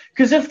Giroux.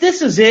 Because if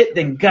this is it,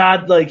 then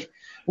God, like,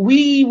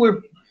 we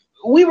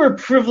were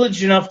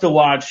privileged enough to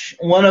watch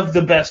one of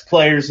the best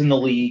players in the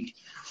league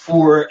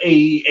for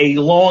a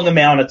long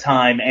amount of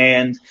time.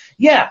 And,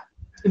 yeah,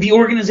 the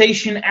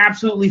organization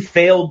absolutely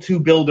failed to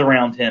build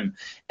around him,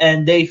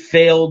 and they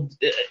failed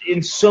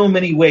in so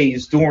many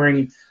ways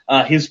during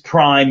his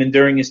prime and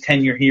during his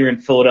tenure here in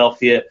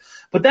Philadelphia.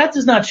 But that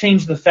does not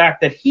change the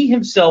fact that he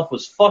himself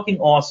was fucking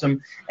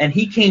awesome, and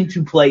he came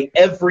to play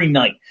every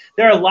night.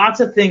 There are lots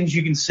of things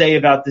you can say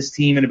about this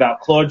team and about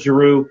Claude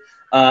Giroux,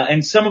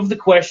 and some of the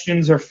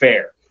questions are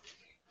fair.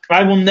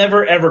 I will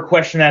never, ever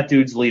question that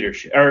dude's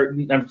leadership, or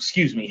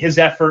his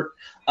effort,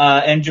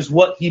 and just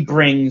what he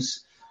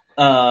brings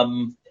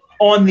on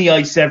the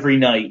ice every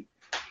night.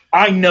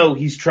 I know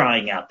he's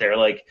trying out there.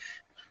 Like,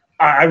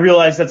 I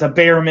realize that's a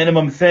bare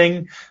minimum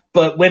thing,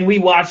 but when we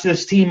watch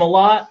this team a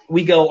lot,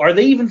 we go, are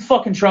they even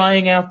fucking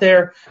trying out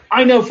there?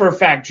 I know for a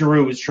fact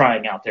Giroux is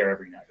trying out there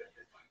every night.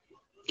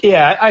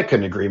 Yeah, I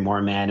couldn't agree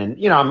more, man. And,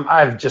 you know,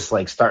 I'm just,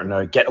 like, starting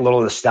to get a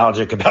little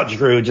nostalgic about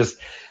Giroux. Just,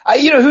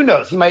 who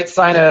knows? He might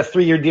sign a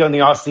 3-year deal in the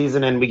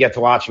offseason and we get to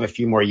watch him a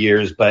few more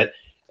years, but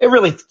it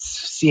really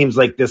seems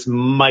like this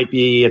might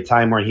be a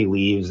time where he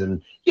leaves.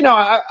 And, you know,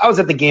 I was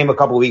at the game a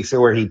couple of weeks ago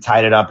where he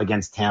tied it up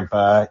against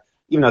Tampa,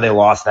 even though they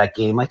lost that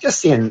game. Like, just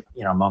seeing,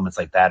 you know, moments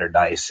like that are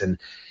nice. And,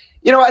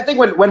 you know, I think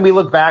when we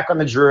look back on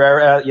the Giroux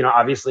era, you know,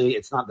 obviously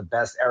it's not the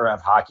best era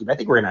of hockey, but I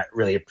think we're going to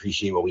really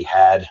appreciate what we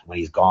had when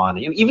he's gone.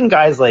 Even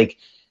guys like,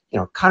 you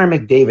know, Connor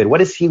McDavid, what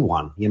has he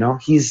won? You know,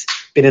 he's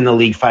been in the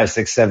league 5,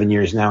 6, 7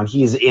 years now, and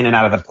he's in and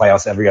out of the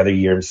playoffs every other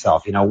year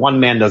himself. You know, one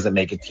man doesn't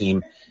make a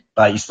team,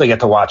 but you still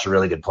get to watch a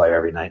really good player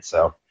every night.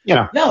 So, you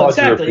know, no,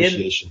 exactly.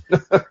 Appreciation.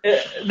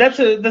 That's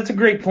a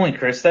great point,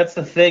 Chris. That's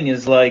the thing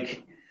is,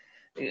 like,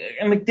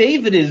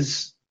 McDavid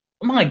is,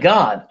 my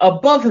God,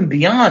 above and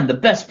beyond the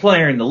best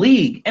player in the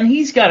league. And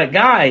he's got a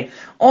guy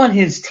on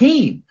his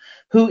team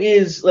who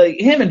is, like,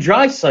 him and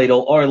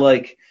Draisaitl are,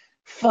 like,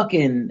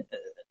 fucking,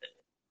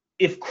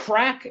 if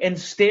crack and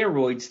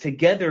steroids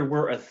together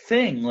were a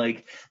thing,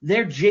 like,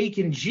 they're Jake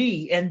and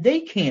G, and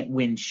they can't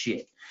win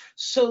shit.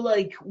 So,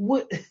 like,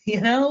 what,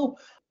 you know,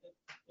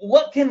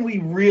 what can we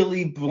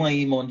really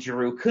blame on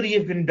Giroux? Could he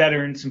have been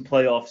better in some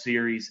playoff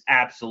series?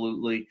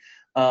 Absolutely.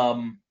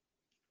 I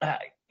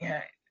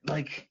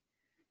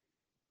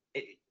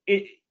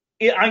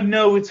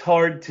know it's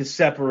hard to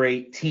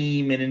separate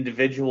team and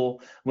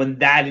individual when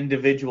that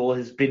individual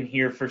has been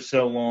here for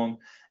so long.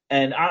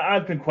 And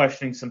I've been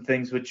questioning some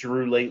things with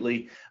Giroux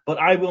lately, but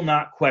I will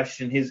not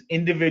question his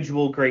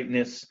individual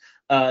greatness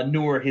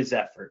nor his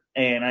effort.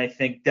 And I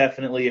think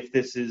definitely if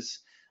this is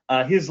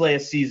his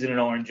last season in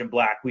orange and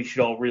black, we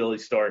should all really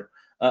start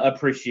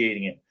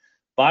appreciating it.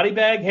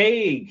 Bodybag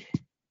Haig,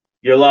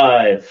 you're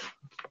live.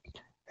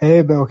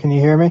 Hey, Bill, can you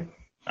hear me?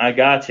 I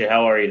got you.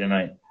 How are you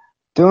tonight?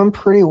 Doing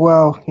pretty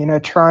well. You know,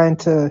 trying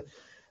to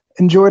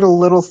enjoy the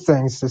little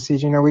things this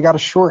season. You know, we got a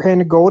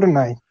shorthanded goal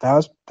tonight.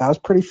 That was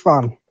pretty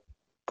fun.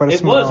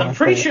 It was. I'm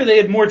pretty sure they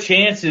had more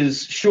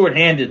chances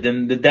shorthanded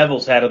than the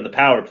Devils had on the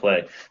power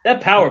play.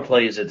 That power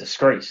play is a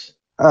disgrace.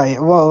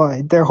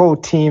 Well, their whole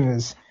team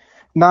is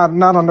not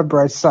on the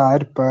bright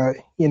side, but,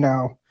 you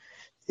know,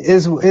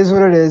 is what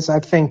it is. I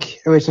think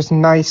it was just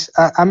nice.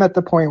 I'm at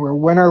the point where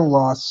win or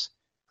loss,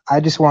 I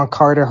just want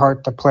Carter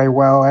Hart to play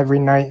well every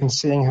night, and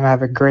seeing him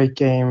have a great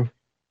game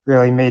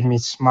really made me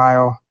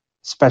smile.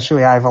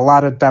 Especially, I have a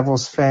lot of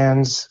Devils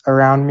fans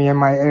around me in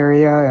my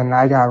area, and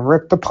I got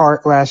ripped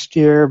apart last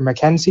year.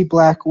 Mackenzie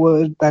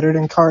Blackwood, better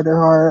than Carter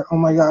Hart. Oh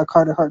my God,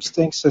 Carter Hart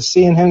stinks. So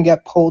seeing him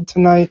get pulled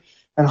tonight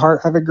and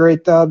Hart have a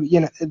great dub,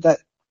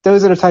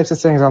 those are the types of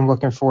things I'm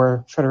looking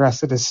for the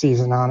rest of this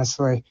season,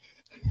 honestly.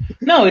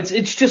 No,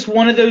 it's just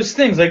one of those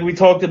things. Like we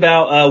talked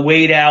about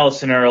Wade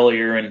Allison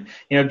earlier, and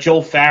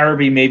Joel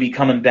Farabee may be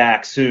coming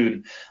back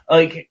soon.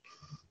 Like,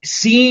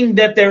 seeing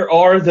that there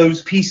are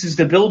those pieces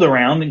to build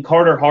around, and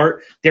Carter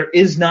Hart, there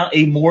is not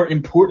a more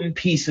important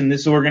piece in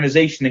this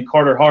organization than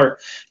Carter Hart.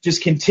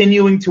 Just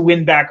continuing to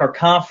win back our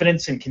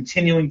confidence and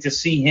continuing to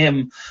see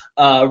him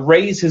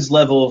raise his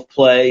level of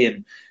play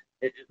and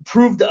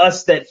prove to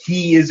us that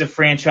he is a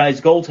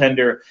franchise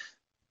goaltender.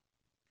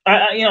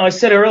 I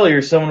said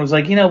earlier, someone was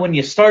like, when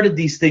you started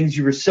these things,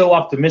 you were so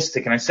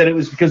optimistic. And I said it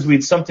was because we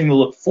had something to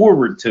look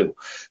forward to.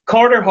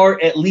 Carter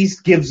Hart at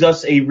least gives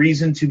us a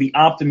reason to be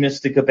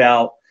optimistic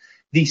about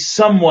the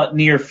somewhat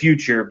near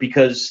future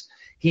because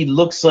he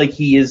looks like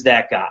he is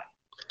that guy.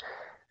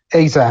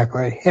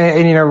 Exactly.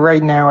 And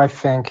right now I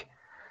think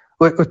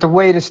with the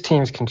way this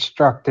team's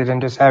constructed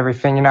and just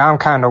everything, I'm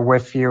kind of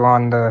with you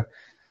on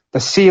the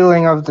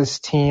ceiling of this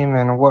team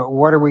and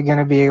what are we going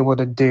to be able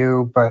to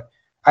do. But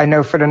I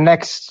know for the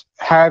next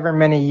however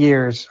many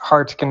years,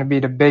 Hart's going to be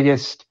the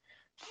biggest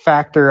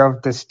factor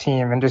of this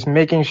team and just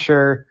making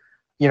sure,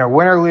 win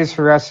or lose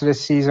for the rest of the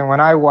season, when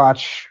I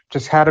watch,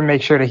 just how to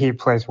make sure that he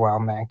plays well,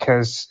 man,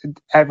 because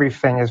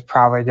everything is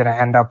probably going to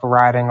end up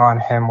riding on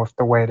him with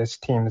the way this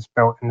team is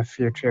built in the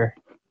future.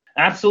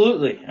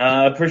 Absolutely.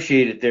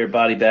 Appreciate it there,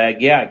 Body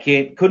Bag. Yeah,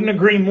 couldn't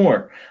agree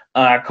more.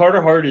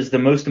 Carter Hart is the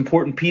most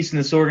important piece in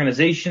this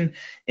organization.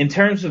 In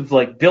terms of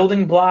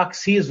building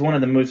blocks, he is one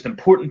of the most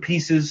important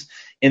pieces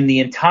in the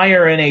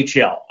entire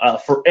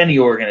NHL for any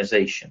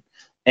organization.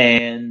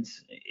 And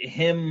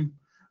him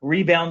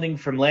rebounding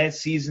from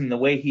last season the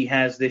way he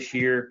has this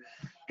year,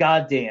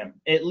 goddamn,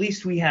 at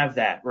least we have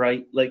that,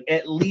 right?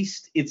 At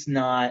least it's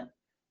not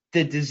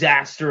the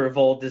disaster of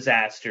all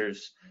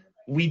disasters.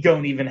 We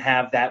don't even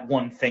have that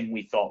one thing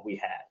we thought we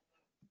had.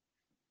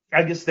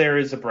 I guess there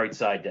is a bright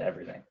side to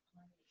everything.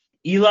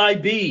 Eli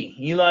B,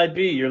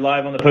 you're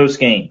live on the post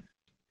game.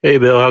 Hey,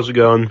 Bill, how's it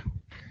going?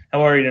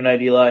 How are you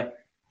tonight, Eli?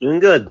 Doing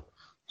good.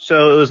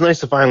 So it was nice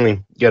to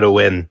finally get a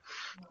win.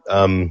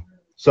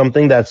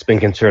 Something that's been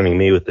concerning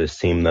me with this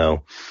team,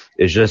 though,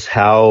 is just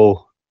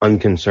how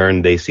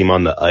unconcerned they seem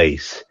on the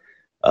ice.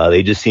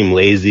 They just seem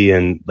lazy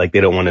and like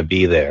they don't want to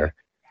be there.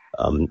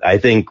 I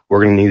think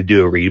we're going to need to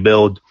do a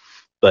rebuild,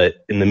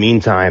 but in the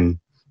meantime,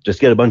 just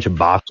get a bunch of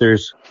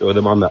boxers, throw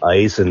them on the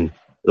ice, and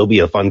it'll be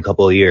a fun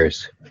couple of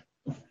years.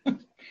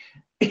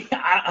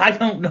 I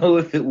don't know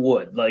if it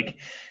would.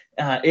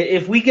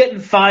 If we get in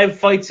 5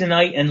 fights a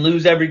night and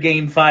lose every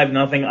game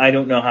 5-0, I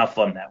don't know how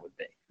fun that would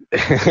be.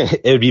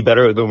 It would be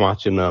better than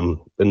watching the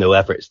no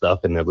effort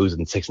stuff, and they're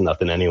losing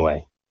 6-0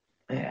 anyway.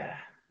 Yeah.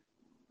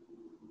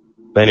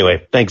 But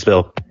anyway, thanks,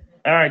 Bill.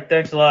 All right,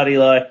 thanks a lot,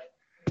 Eli.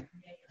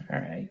 All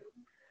right.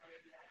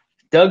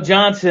 Doug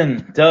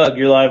Johnson. Doug,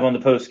 you're live on the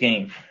post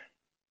game.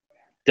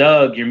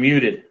 Doug, you're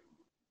muted.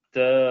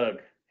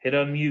 Doug, hit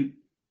unmute.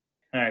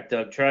 All right,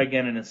 Doug, try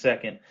again in a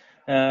second.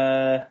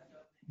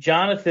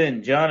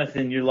 Jonathan,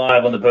 you're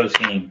live on the post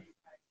game.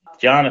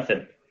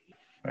 Jonathan.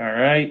 All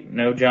right,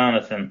 no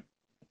Jonathan.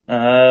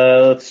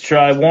 Let's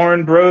try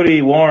Warren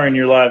Brody. Warren,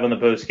 you're live on the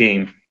post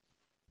game.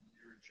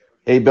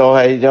 Hey, Bill,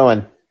 how you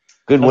doing?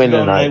 Good win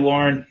tonight. Hey,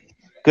 Warren.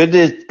 Good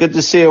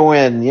to see a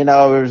win. It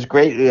was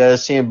great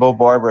seeing Bo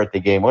Barber at the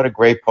game. What a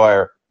great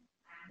player.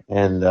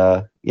 And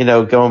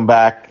going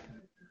back,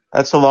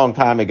 that's a long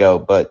time ago,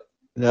 but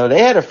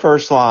they had a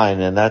first line,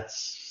 and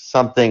that's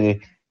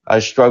something I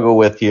struggle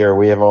with here.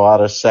 We have a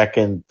lot of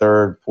second,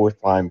 third,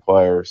 fourth line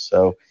players,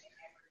 so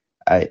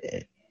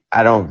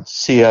I don't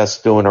see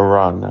us doing a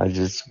run.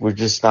 We're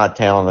just not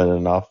talented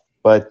enough.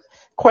 But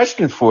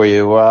question for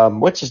you,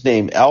 what's his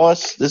name?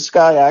 Ellis? This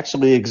guy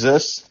actually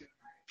exists?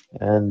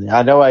 And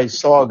I know I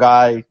saw a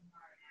guy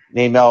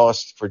named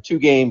Ellis for 3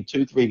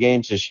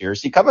 games this year.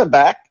 Is he coming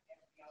back?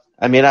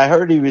 I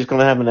heard he was going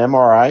to have an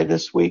MRI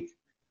this week.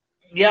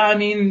 Yeah,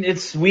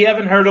 we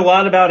haven't heard a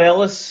lot about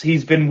Ellis.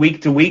 He's been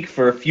week to week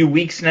for a few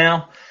weeks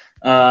now.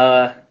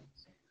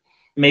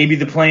 Maybe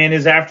the plan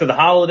is after the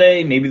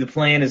holiday. Maybe the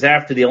plan is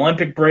after the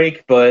Olympic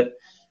break. But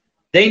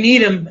they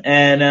need him,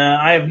 and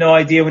I have no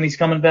idea when he's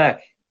coming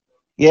back.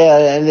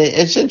 Yeah, and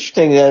it's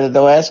interesting that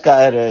the last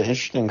guy had an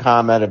interesting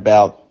comment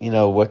about,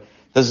 what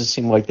doesn't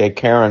seem like they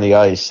care on the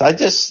ice.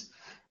 This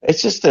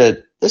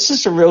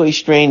is a really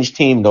strange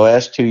team the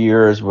last 2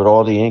 years with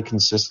all the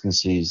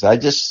inconsistencies. I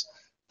just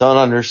don't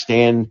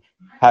understand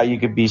how you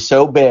could be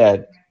so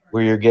bad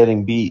where you're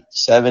getting beat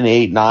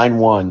 7-8,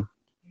 9-1,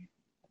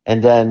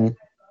 and then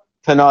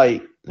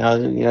tonight,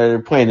 they're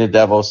playing the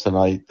Devils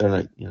tonight.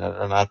 They're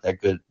not that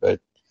good, but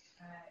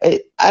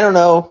I don't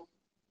know.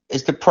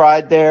 Is the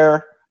pride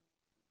there?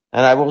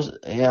 And I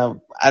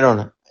don't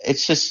know.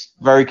 It's just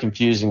very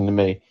confusing to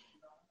me.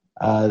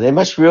 They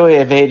must really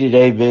have hated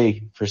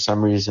AB for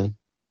some reason.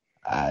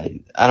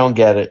 I don't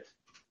get it.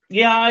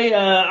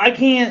 Yeah, I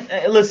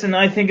can't listen.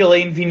 I think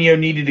Elaine Vigneault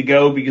needed to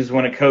go because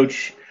when a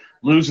coach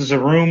loses a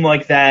room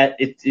like that,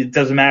 it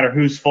doesn't matter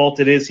whose fault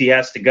it is, he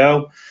has to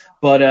go.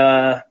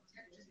 But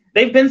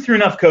they've been through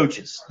enough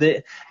coaches.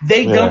 They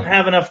don't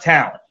have enough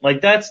talent.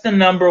 Like that's the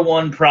number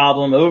one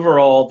problem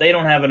overall. They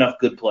don't have enough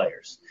good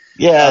players.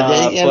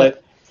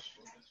 But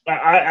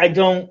I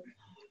don't.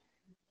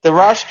 The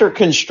roster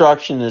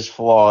construction is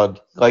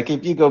flawed. Like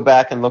if you go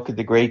back and look at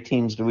the great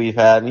teams that we've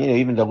had,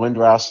 even the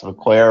Lindros,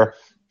 LeClaire,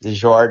 the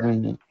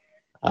Jordan,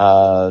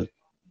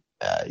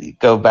 you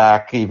go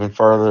back even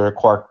further,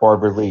 Clark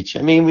Barber Leach.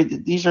 I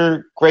mean, these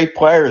are great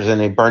players,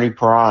 and Bernie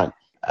Perrant.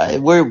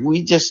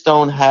 We just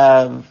don't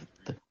have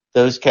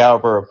those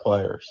caliber of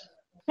players.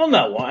 Well,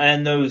 no,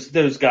 and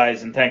those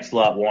guys, and thanks a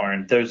lot,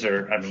 Warren. Those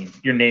are, I mean,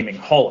 you're naming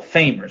Hall of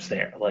Famers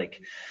there.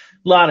 Like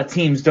a lot of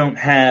teams don't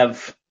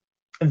have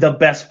the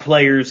best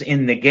players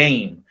in the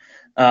game,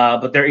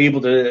 but they're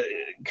able to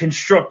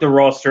construct the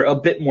roster a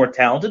bit more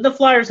talented. The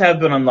Flyers have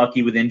been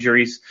unlucky with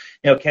injuries.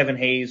 Kevin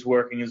Hayes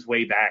working his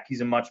way back.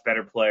 He's a much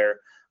better player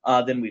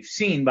than we've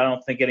seen, but I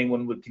don't think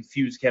anyone would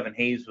confuse Kevin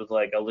Hayes with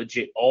like a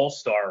legit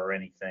all-star or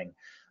anything.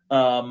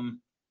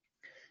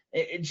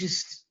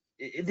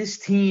 This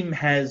team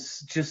has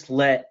just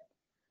let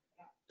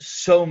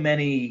so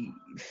many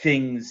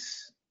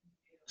things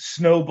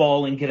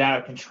snowball and get out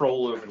of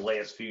control over the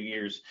last few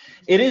years.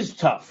 It is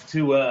tough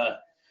to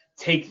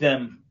take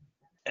them,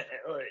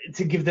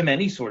 to give them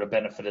any sort of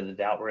benefit of the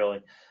doubt,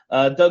 really.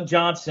 Doug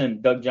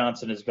Johnson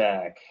is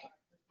back.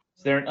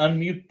 Is there an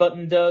unmute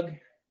button, Doug?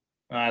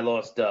 I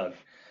lost Doug.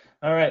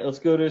 All right, let's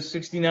go to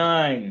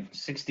 69.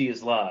 60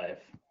 is live.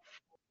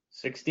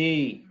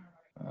 60.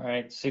 All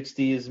right,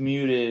 60 is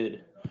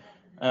muted.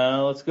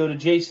 Let's go to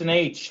Jason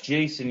H.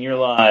 Jason, you're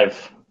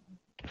live.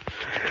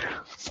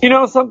 You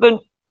know something?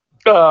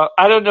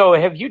 I don't know.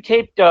 Have you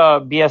taped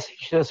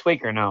BSH this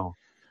week or no?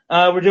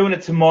 We're doing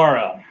it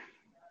tomorrow.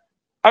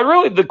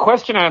 The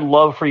question I'd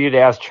love for you to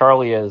ask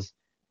Charlie is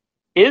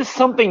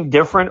something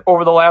different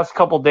over the last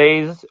couple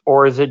days,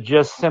 or is it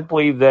just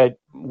simply that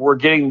we're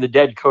getting the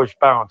dead coach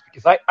bounce?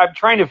 Because I'm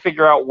trying to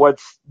figure out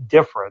what's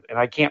different, and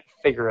I can't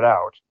figure it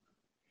out.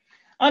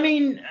 I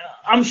mean,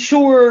 I'm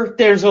sure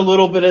there's a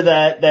little bit of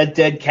that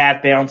dead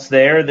cat bounce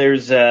there.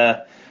 There's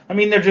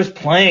they're just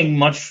playing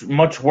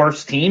much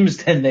worse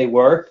teams than they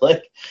were.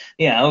 Like,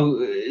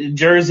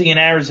 Jersey and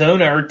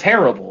Arizona are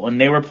terrible,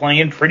 and they were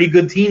playing pretty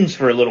good teams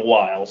for a little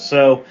while.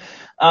 So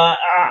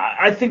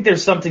I think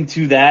there's something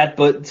to that.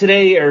 But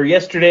today or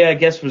yesterday, I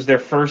guess, was their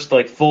first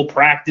full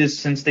practice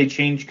since they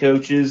changed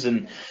coaches,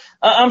 and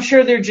I'm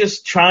sure they're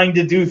just trying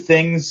to do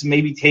things,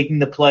 maybe taking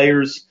the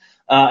players'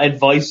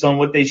 advice on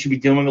what they should be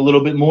doing a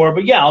little bit more.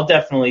 But yeah,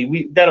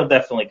 that'll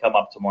definitely come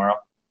up tomorrow.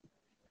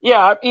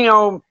 Yeah,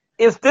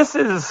 if this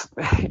is,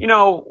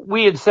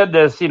 we had said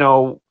this,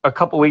 a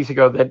couple weeks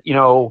ago that,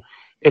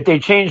 if they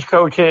change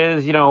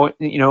coaches,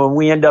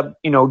 we end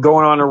up,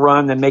 going on a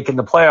run and making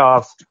the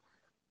playoffs,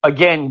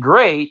 again,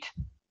 great.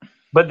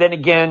 But then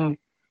again,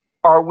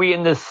 are we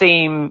in the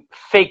same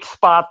fake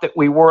spot that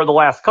we were the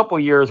last couple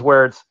of years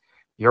where it's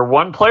you're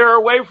one player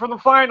away from the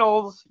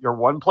finals, you're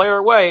one player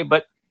away,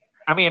 but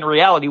in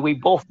reality, we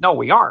both know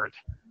we aren't.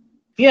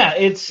 Yeah,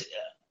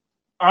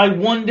 I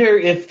wonder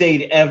if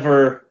they'd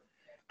ever,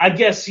 I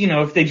guess,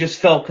 if they just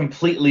fell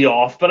completely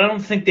off, but I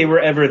don't think they were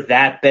ever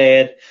that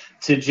bad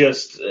to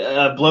just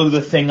blow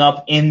the thing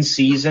up in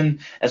season,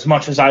 as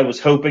much as I was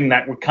hoping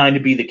that would kind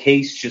of be the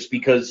case, just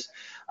because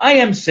I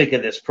am sick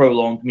of this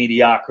prolonged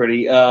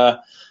mediocrity.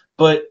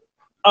 But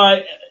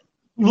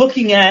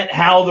looking at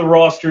how the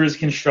roster is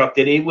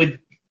constructed, it would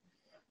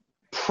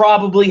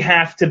probably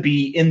have to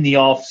be in the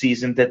off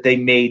season that they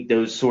made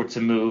those sorts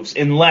of moves,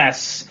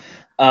 unless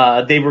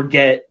they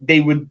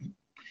would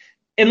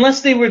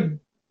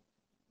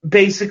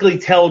basically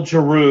tell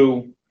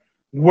Giroux,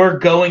 we're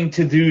going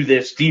to do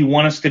this. Do you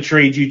want us to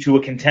trade you to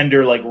a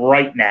contender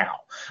right now?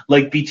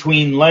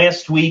 Between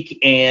last week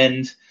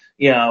and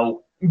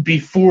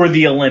before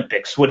the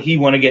Olympics, would he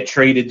want to get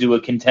traded to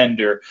a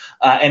contender?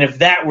 And if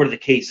that were the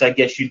case, I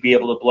guess you'd be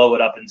able to blow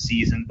it up in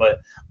season, but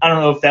I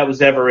don't know if that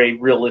was ever a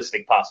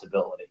realistic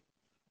possibility.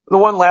 The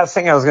one last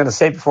thing I was going to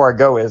say before I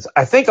go is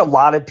I think a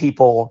lot of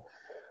people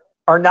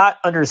are not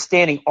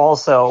understanding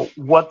also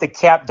what the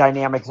cap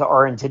dynamics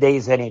are in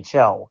today's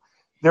NHL.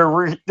 They're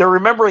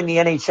remembering the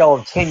NHL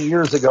of 10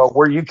 years ago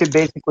where you could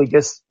basically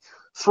just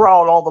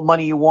throw out all the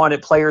money you want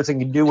at players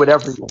and can do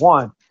whatever you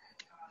want.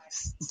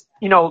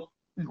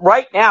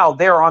 Right now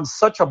they're on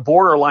such a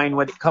borderline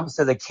when it comes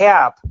to the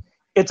cap.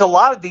 It's a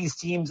lot of these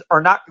teams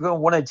are not going to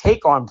want to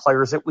take on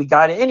players that we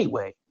got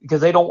anyway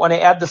because they don't want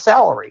to add the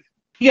salary.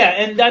 Yeah,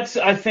 and that's,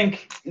 I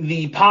think,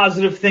 the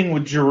positive thing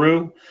with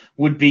Giroux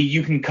would be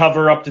you can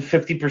cover up to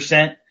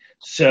 50%.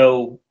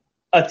 So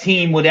a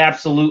team would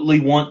absolutely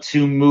want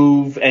to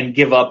move and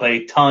give up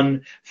a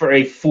ton for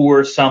a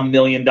 $4-some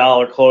million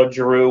Claude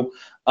Giroux.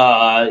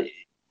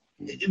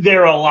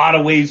 there are a lot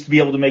of ways to be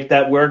able to make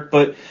that work.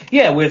 But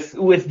yeah, with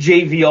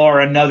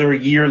JVR another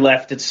year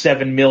left at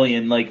 $7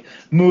 million, like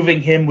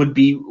moving him would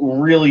be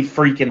really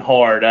freaking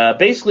hard.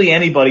 Basically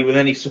anybody with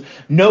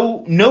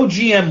no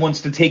GM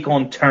wants to take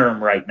on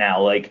term right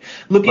now. Like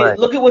look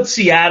at what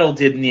Seattle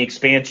did in the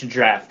expansion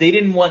draft. They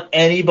didn't want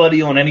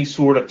anybody on any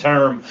sort of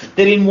term.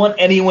 They didn't want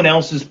anyone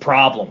else's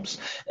problems.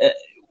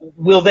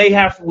 Will they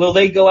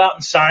go out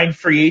and sign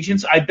free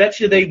agents? I bet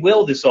you they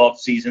will this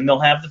offseason.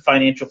 They'll have the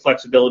financial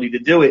flexibility to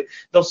do it.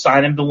 They'll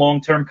sign them to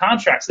long-term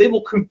contracts. They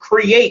will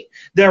create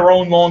their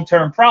own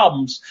long-term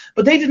problems,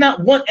 but they did not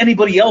want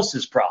anybody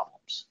else's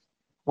problems.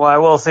 Well, I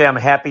will say I'm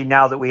happy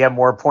now that we have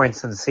more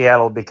points than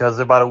Seattle because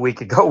about a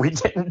week ago we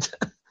didn't.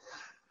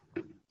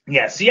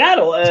 Yeah,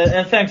 Seattle,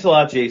 and thanks a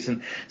lot,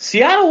 Jason.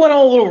 Seattle went on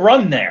a little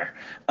run there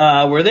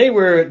where they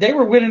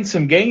were winning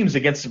some games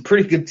against some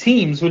pretty good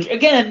teams, which,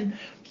 again,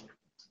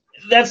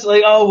 that's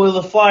like, oh, well,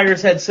 the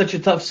Flyers had such a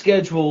tough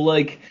schedule.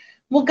 Like,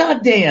 well,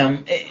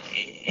 goddamn,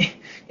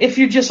 if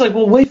you're just like,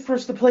 well, wait for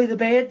us to play the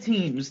bad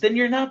teams, then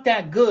you're not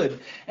that good.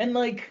 And,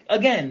 like,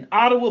 again,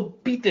 Ottawa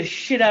beat the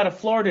shit out of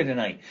Florida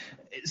tonight.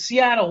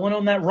 Seattle went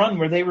on that run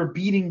where they were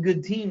beating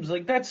good teams.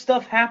 Like, that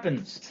stuff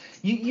happens.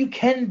 You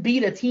can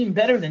beat a team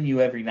better than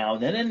you every now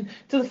and then. And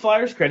to the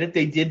Flyers' credit,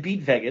 they did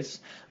beat Vegas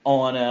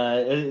on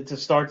to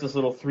start this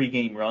little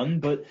 3-game run.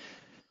 But,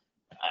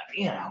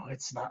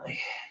 it's not like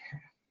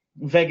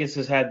Vegas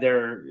has had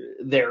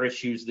their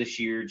issues this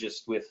year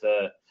just with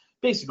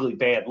basically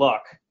bad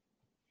luck.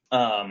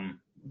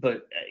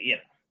 But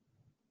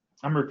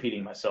I'm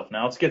repeating myself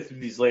now. Let's get through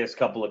these last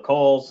couple of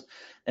calls,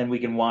 and we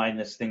can wind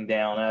this thing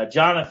down.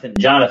 Jonathan,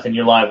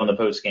 you're live on the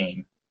post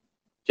game.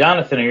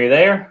 Jonathan, are you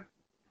there?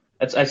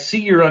 I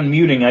see you're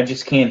unmuting. I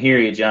just can't hear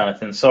you,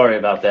 Jonathan. Sorry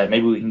about that.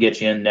 Maybe we can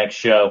get you in next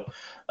show.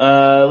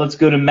 Let's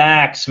go to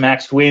Max.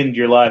 Max Wind,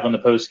 you're live on the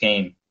post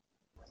game.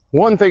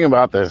 One thing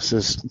about this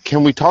is,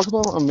 can we talk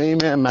about a main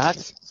man,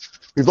 Max?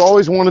 We've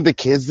always wanted the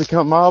kids to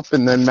come up,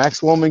 and then Max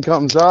Willman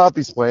comes up.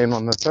 He's playing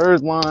on the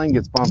third line,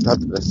 gets bumped up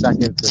to the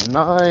second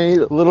tonight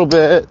a little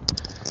bit,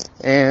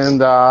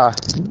 and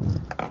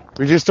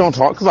we just don't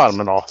talk about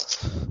him at all.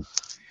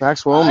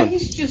 Max Willman.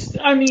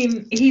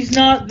 He's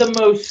not the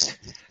most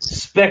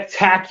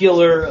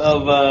spectacular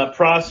of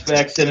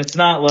prospects, and it's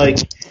not like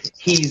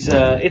he's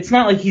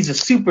a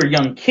super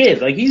young kid.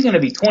 Like, he's going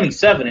to be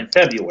 27 in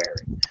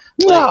February.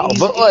 No,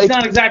 he's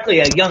not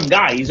exactly a young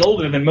guy. He's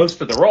older than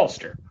most of the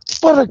roster.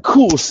 What a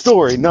cool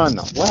story,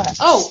 nonetheless.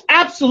 Oh,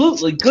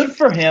 absolutely. Good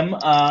for him.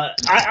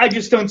 I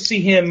just don't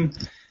see him.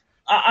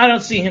 I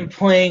don't see him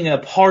playing a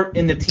part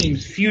in the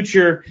team's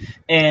future.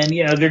 And,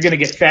 they're going to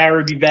get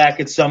Farabee back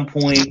at some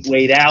point.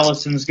 Wade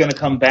Allison's going to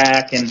come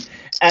back. And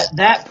at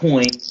that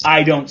point,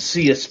 I don't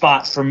see a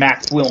spot for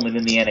Max Willman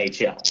in the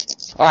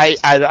NHL.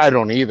 I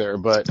don't either,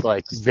 but,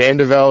 like, Van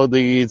de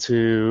Velde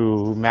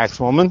to Max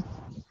Willman?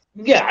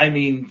 Yeah,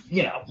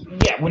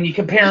 when you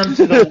compare him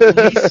to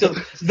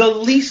the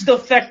least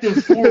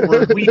effective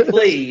forward we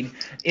played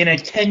in a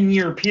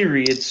 10-year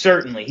period,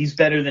 certainly he's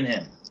better than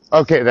him.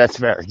 Okay, that's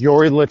fair.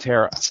 Yori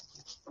Laterra.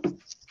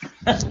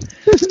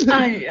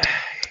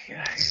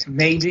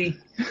 Maybe.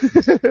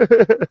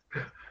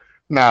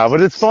 No, but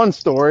it's a fun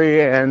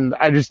story, and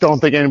I just don't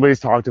think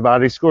anybody's talked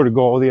about it. He scored a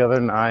goal the other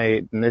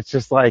night, and it's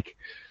just like,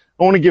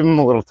 I want to give him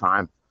a little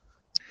time.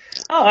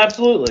 Oh,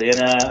 absolutely,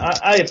 and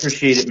I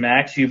appreciate it,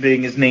 Max. You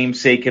being his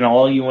namesake and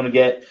all, you want to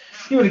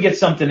get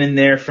something in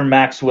there for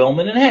Max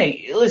Willman. And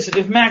hey, listen,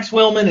 if Max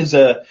Willman is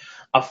a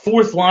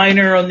fourth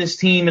liner on this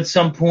team at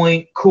some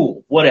point,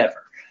 cool, whatever.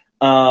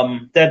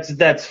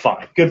 That's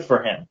fine. Good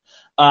for him.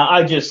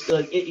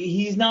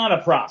 He's not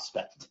a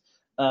prospect.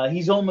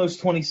 He's almost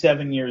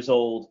 27 years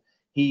old.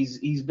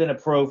 He's been a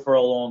pro for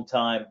a long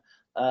time.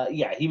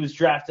 He was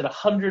drafted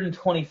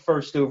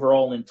 121st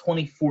overall in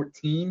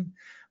 2014.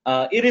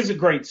 It is a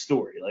great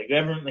story. Like,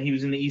 he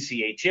was in the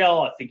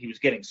ECHL. I think he was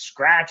getting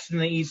scratched in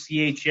the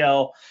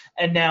ECHL,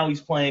 and now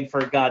he's playing for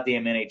a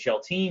goddamn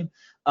NHL team.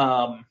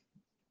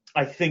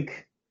 I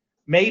think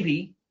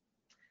maybe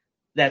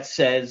that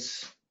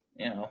says,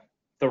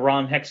 the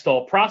Ron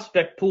Hextall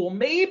prospect pool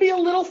may be a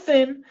little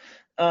thin.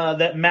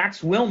 That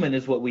Max Willman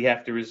is what we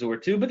have to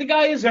resort to, but the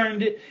guy has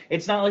earned it.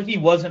 It's not like he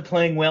wasn't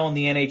playing well in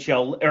the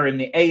NHL or in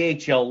the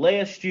AHL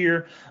last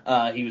year.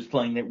 He was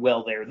playing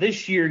well there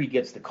this year. He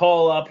gets the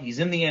call up. He's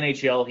in the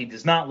NHL. He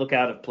does not look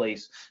out of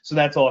place. So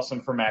that's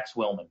awesome for Max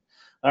Willman.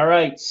 All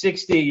right,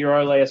 60. You're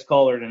our last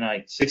caller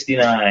tonight.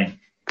 69.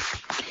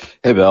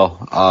 Hey,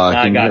 Bill.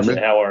 I got you.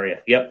 How are you?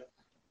 Yep.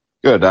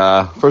 Good.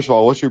 First of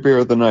all, what's your beer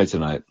of the night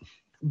tonight?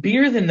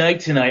 Beer of the night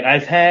tonight,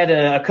 I've had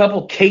a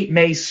couple Cape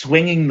May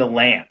Swinging the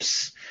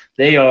Lamps.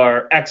 They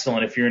are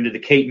excellent if you're into the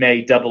Cape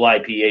May double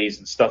IPAs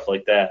and stuff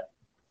like that.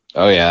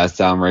 Oh, yeah, that's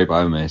down right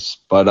by Mace.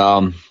 But,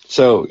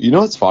 so,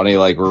 it's funny,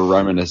 like, we're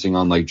reminiscing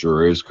on, like,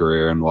 Giroux's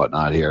career and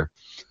whatnot here.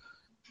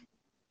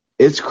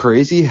 It's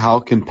crazy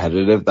how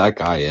competitive that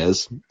guy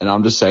is. And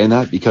I'm just saying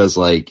that because,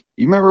 like,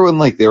 you remember when,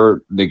 like, they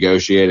were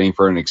negotiating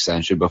for an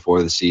extension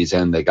before the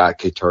season, they got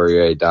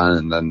Couturier done,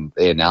 and then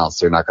they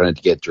announced they're not going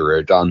to get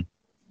Giroux done?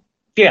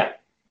 Yeah.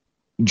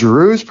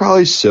 Drew's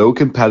probably so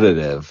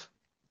competitive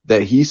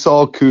that he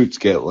saw Coots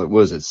get, what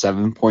was it,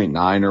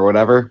 7.9 or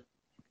whatever?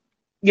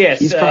 Yes,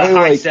 He's probably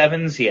high like-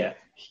 sevens, yeah.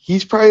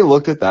 He's probably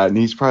looked at that and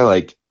he's probably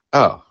like,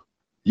 oh,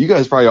 you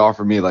guys probably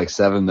offered me like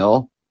 $7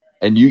 million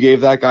and you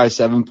gave that guy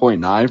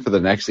 7.9 for the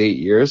next 8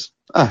 years?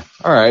 All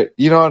right,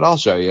 you know what? I'll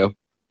show you.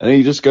 And then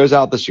he just goes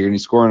out this year and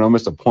he's scoring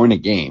almost a point a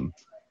game.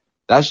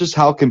 That's just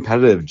how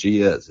competitive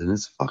G is, and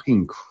it's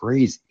fucking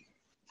crazy.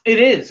 It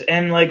is,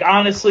 and like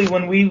honestly,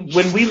 when we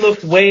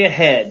looked way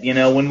ahead,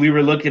 when we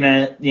were looking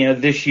at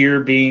this year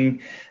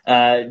being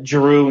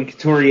Giroux and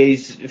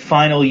Couturier's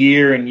final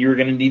year, and you were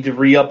going to need to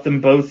re-up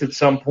them both at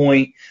some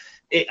point,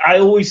 I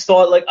always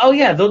thought like, oh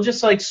yeah, they'll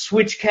just like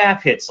switch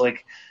cap hits,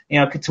 like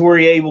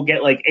Couturier will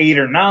get like 8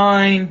 or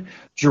 9,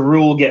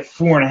 Giroux will get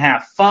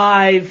 4.5,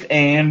 5,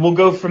 and we'll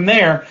go from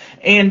there.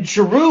 And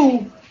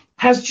Giroux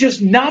has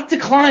just not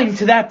declined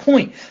to that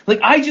point. Like,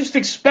 I just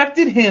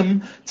expected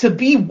him to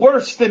be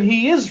worse than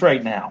he is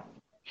right now.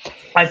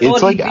 I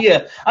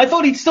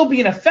thought he'd still be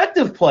an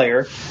effective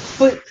player,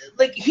 but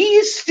like he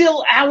is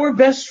still our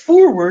best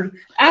forward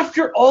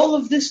after all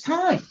of this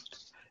time.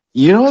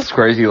 You know what's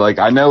crazy? Like,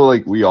 I know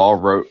like we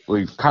kind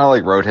of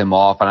like wrote him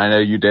off, and I know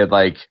you did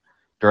like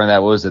during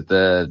that, what was it,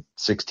 the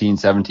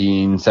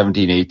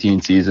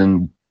 17-18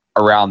 season,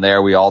 around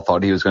there, we all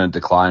thought he was going to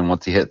decline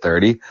once he hit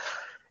 30.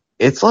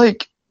 It's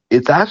like,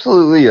 it's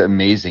absolutely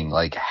amazing,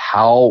 like,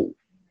 how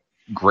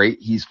great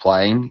he's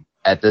playing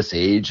at this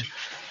age.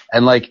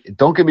 And, like,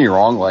 don't get me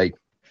wrong, like,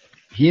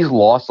 he's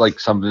lost, like,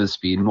 some of his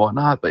speed and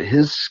whatnot, but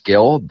his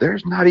skill,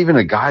 there's not even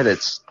a guy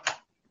that's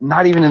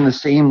not even in the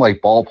same, like,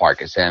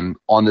 ballpark as him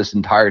on this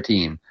entire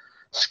team,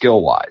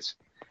 skill-wise.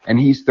 And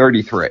he's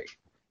 33.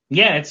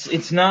 Yeah,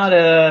 it's not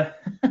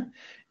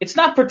it's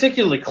not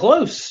particularly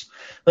close.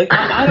 Like,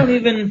 I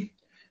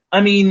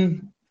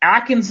mean,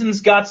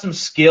 Atkinson's got some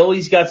skill.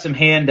 He's got some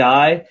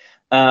hand-eye.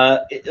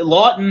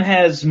 Lawton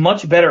has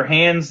much better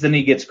hands than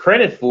he gets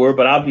credit for,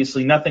 but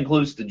obviously nothing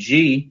close to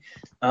G.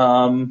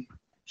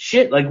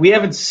 Like, we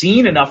haven't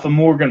seen enough of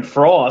Morgan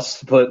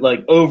Frost, but,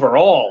 like,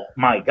 overall,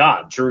 my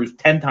God, Drew's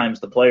 10 times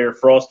the player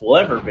Frost will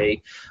ever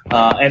be.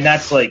 And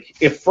that's, like,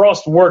 if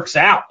Frost works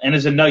out and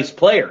is a nice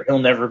player, he'll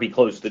never be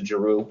close to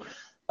Giroux.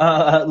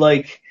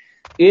 I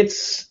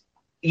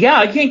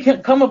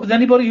can't come up with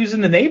anybody who's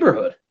in the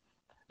neighborhood.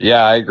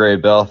 Yeah, I agree,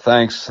 Bill.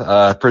 Thanks.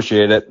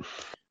 Appreciate it.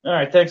 All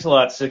right, thanks a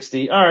lot,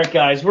 60. All right,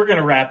 guys, we're going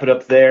to wrap it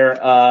up there.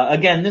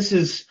 Again,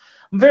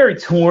 I'm very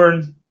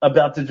torn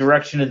about the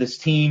direction of this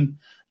team.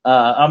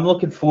 I'm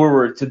looking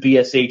forward to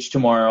BSH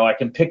tomorrow. I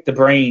can pick the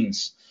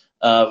brains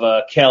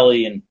of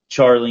Kelly and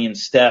Charlie and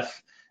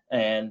Steph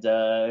and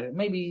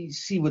maybe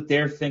see what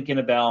they're thinking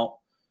about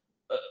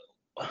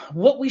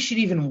what we should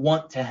even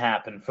want to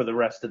happen for the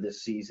rest of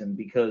this season,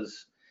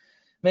 because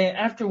man,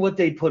 after what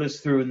they put us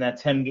through in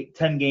that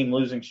 10-game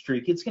losing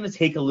streak, it's going to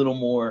take a little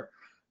more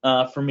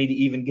for me to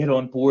even get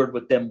on board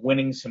with them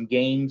winning some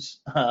games.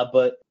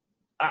 But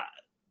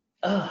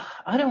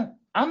I'm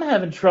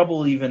having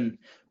trouble even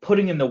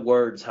putting into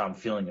words how I'm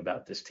feeling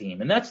about this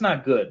team. And that's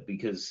not good,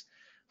 because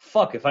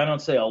fuck if I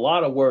don't say a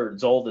lot of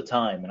words all the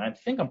time. And I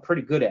think I'm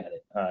pretty good at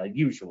it,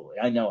 usually.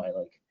 I know I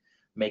like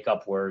make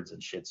up words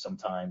and shit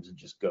sometimes and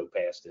just go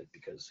past it,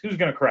 because who's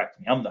going to correct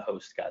me? I'm the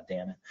host,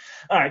 goddammit.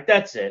 All right,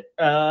 that's it.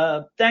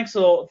 Thanks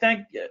all.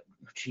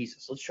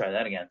 Jesus, let's try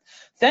that again.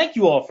 Thank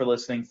you all for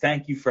listening.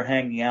 Thank you for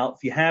hanging out.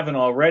 If you haven't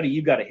already,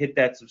 you got to hit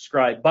that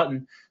subscribe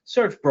button.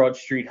 Search Broad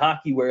Street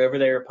Hockey wherever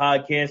there are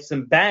podcasts,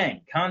 and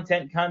bang,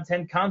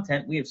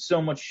 content. We have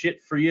so much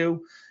shit for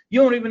you.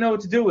 You don't even know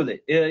what to do with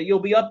it. You'll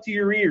be up to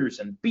your ears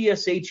in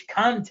BSH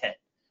content.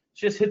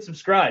 Just hit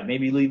subscribe.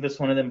 Maybe leave us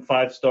one of them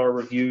 5-star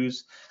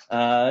reviews.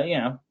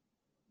 Like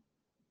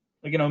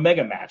an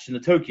Omega match in the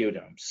Tokyo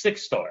Dome.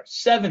 6 stars,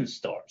 7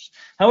 stars.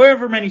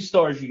 However many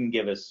stars you can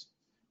give us,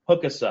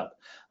 hook us up.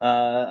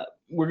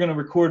 We're going to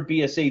record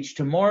BSH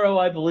tomorrow,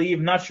 I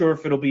believe. Not sure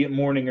if it'll be at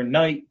morning or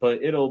night,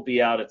 but it'll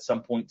be out at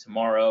some point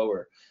tomorrow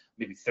or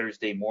maybe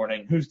Thursday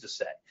morning. Who's to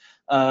say?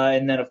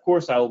 And then, of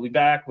course, I will be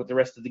back with the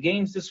rest of the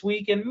games this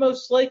week, and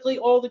most likely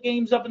all the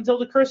games up until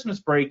the Christmas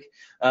break.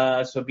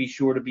 So be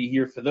sure to be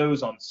here for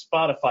those on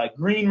Spotify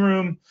Green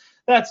Room.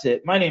 That's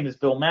it. My name is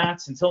Bill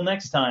Matz. Until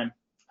next time,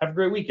 have a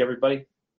great week, everybody.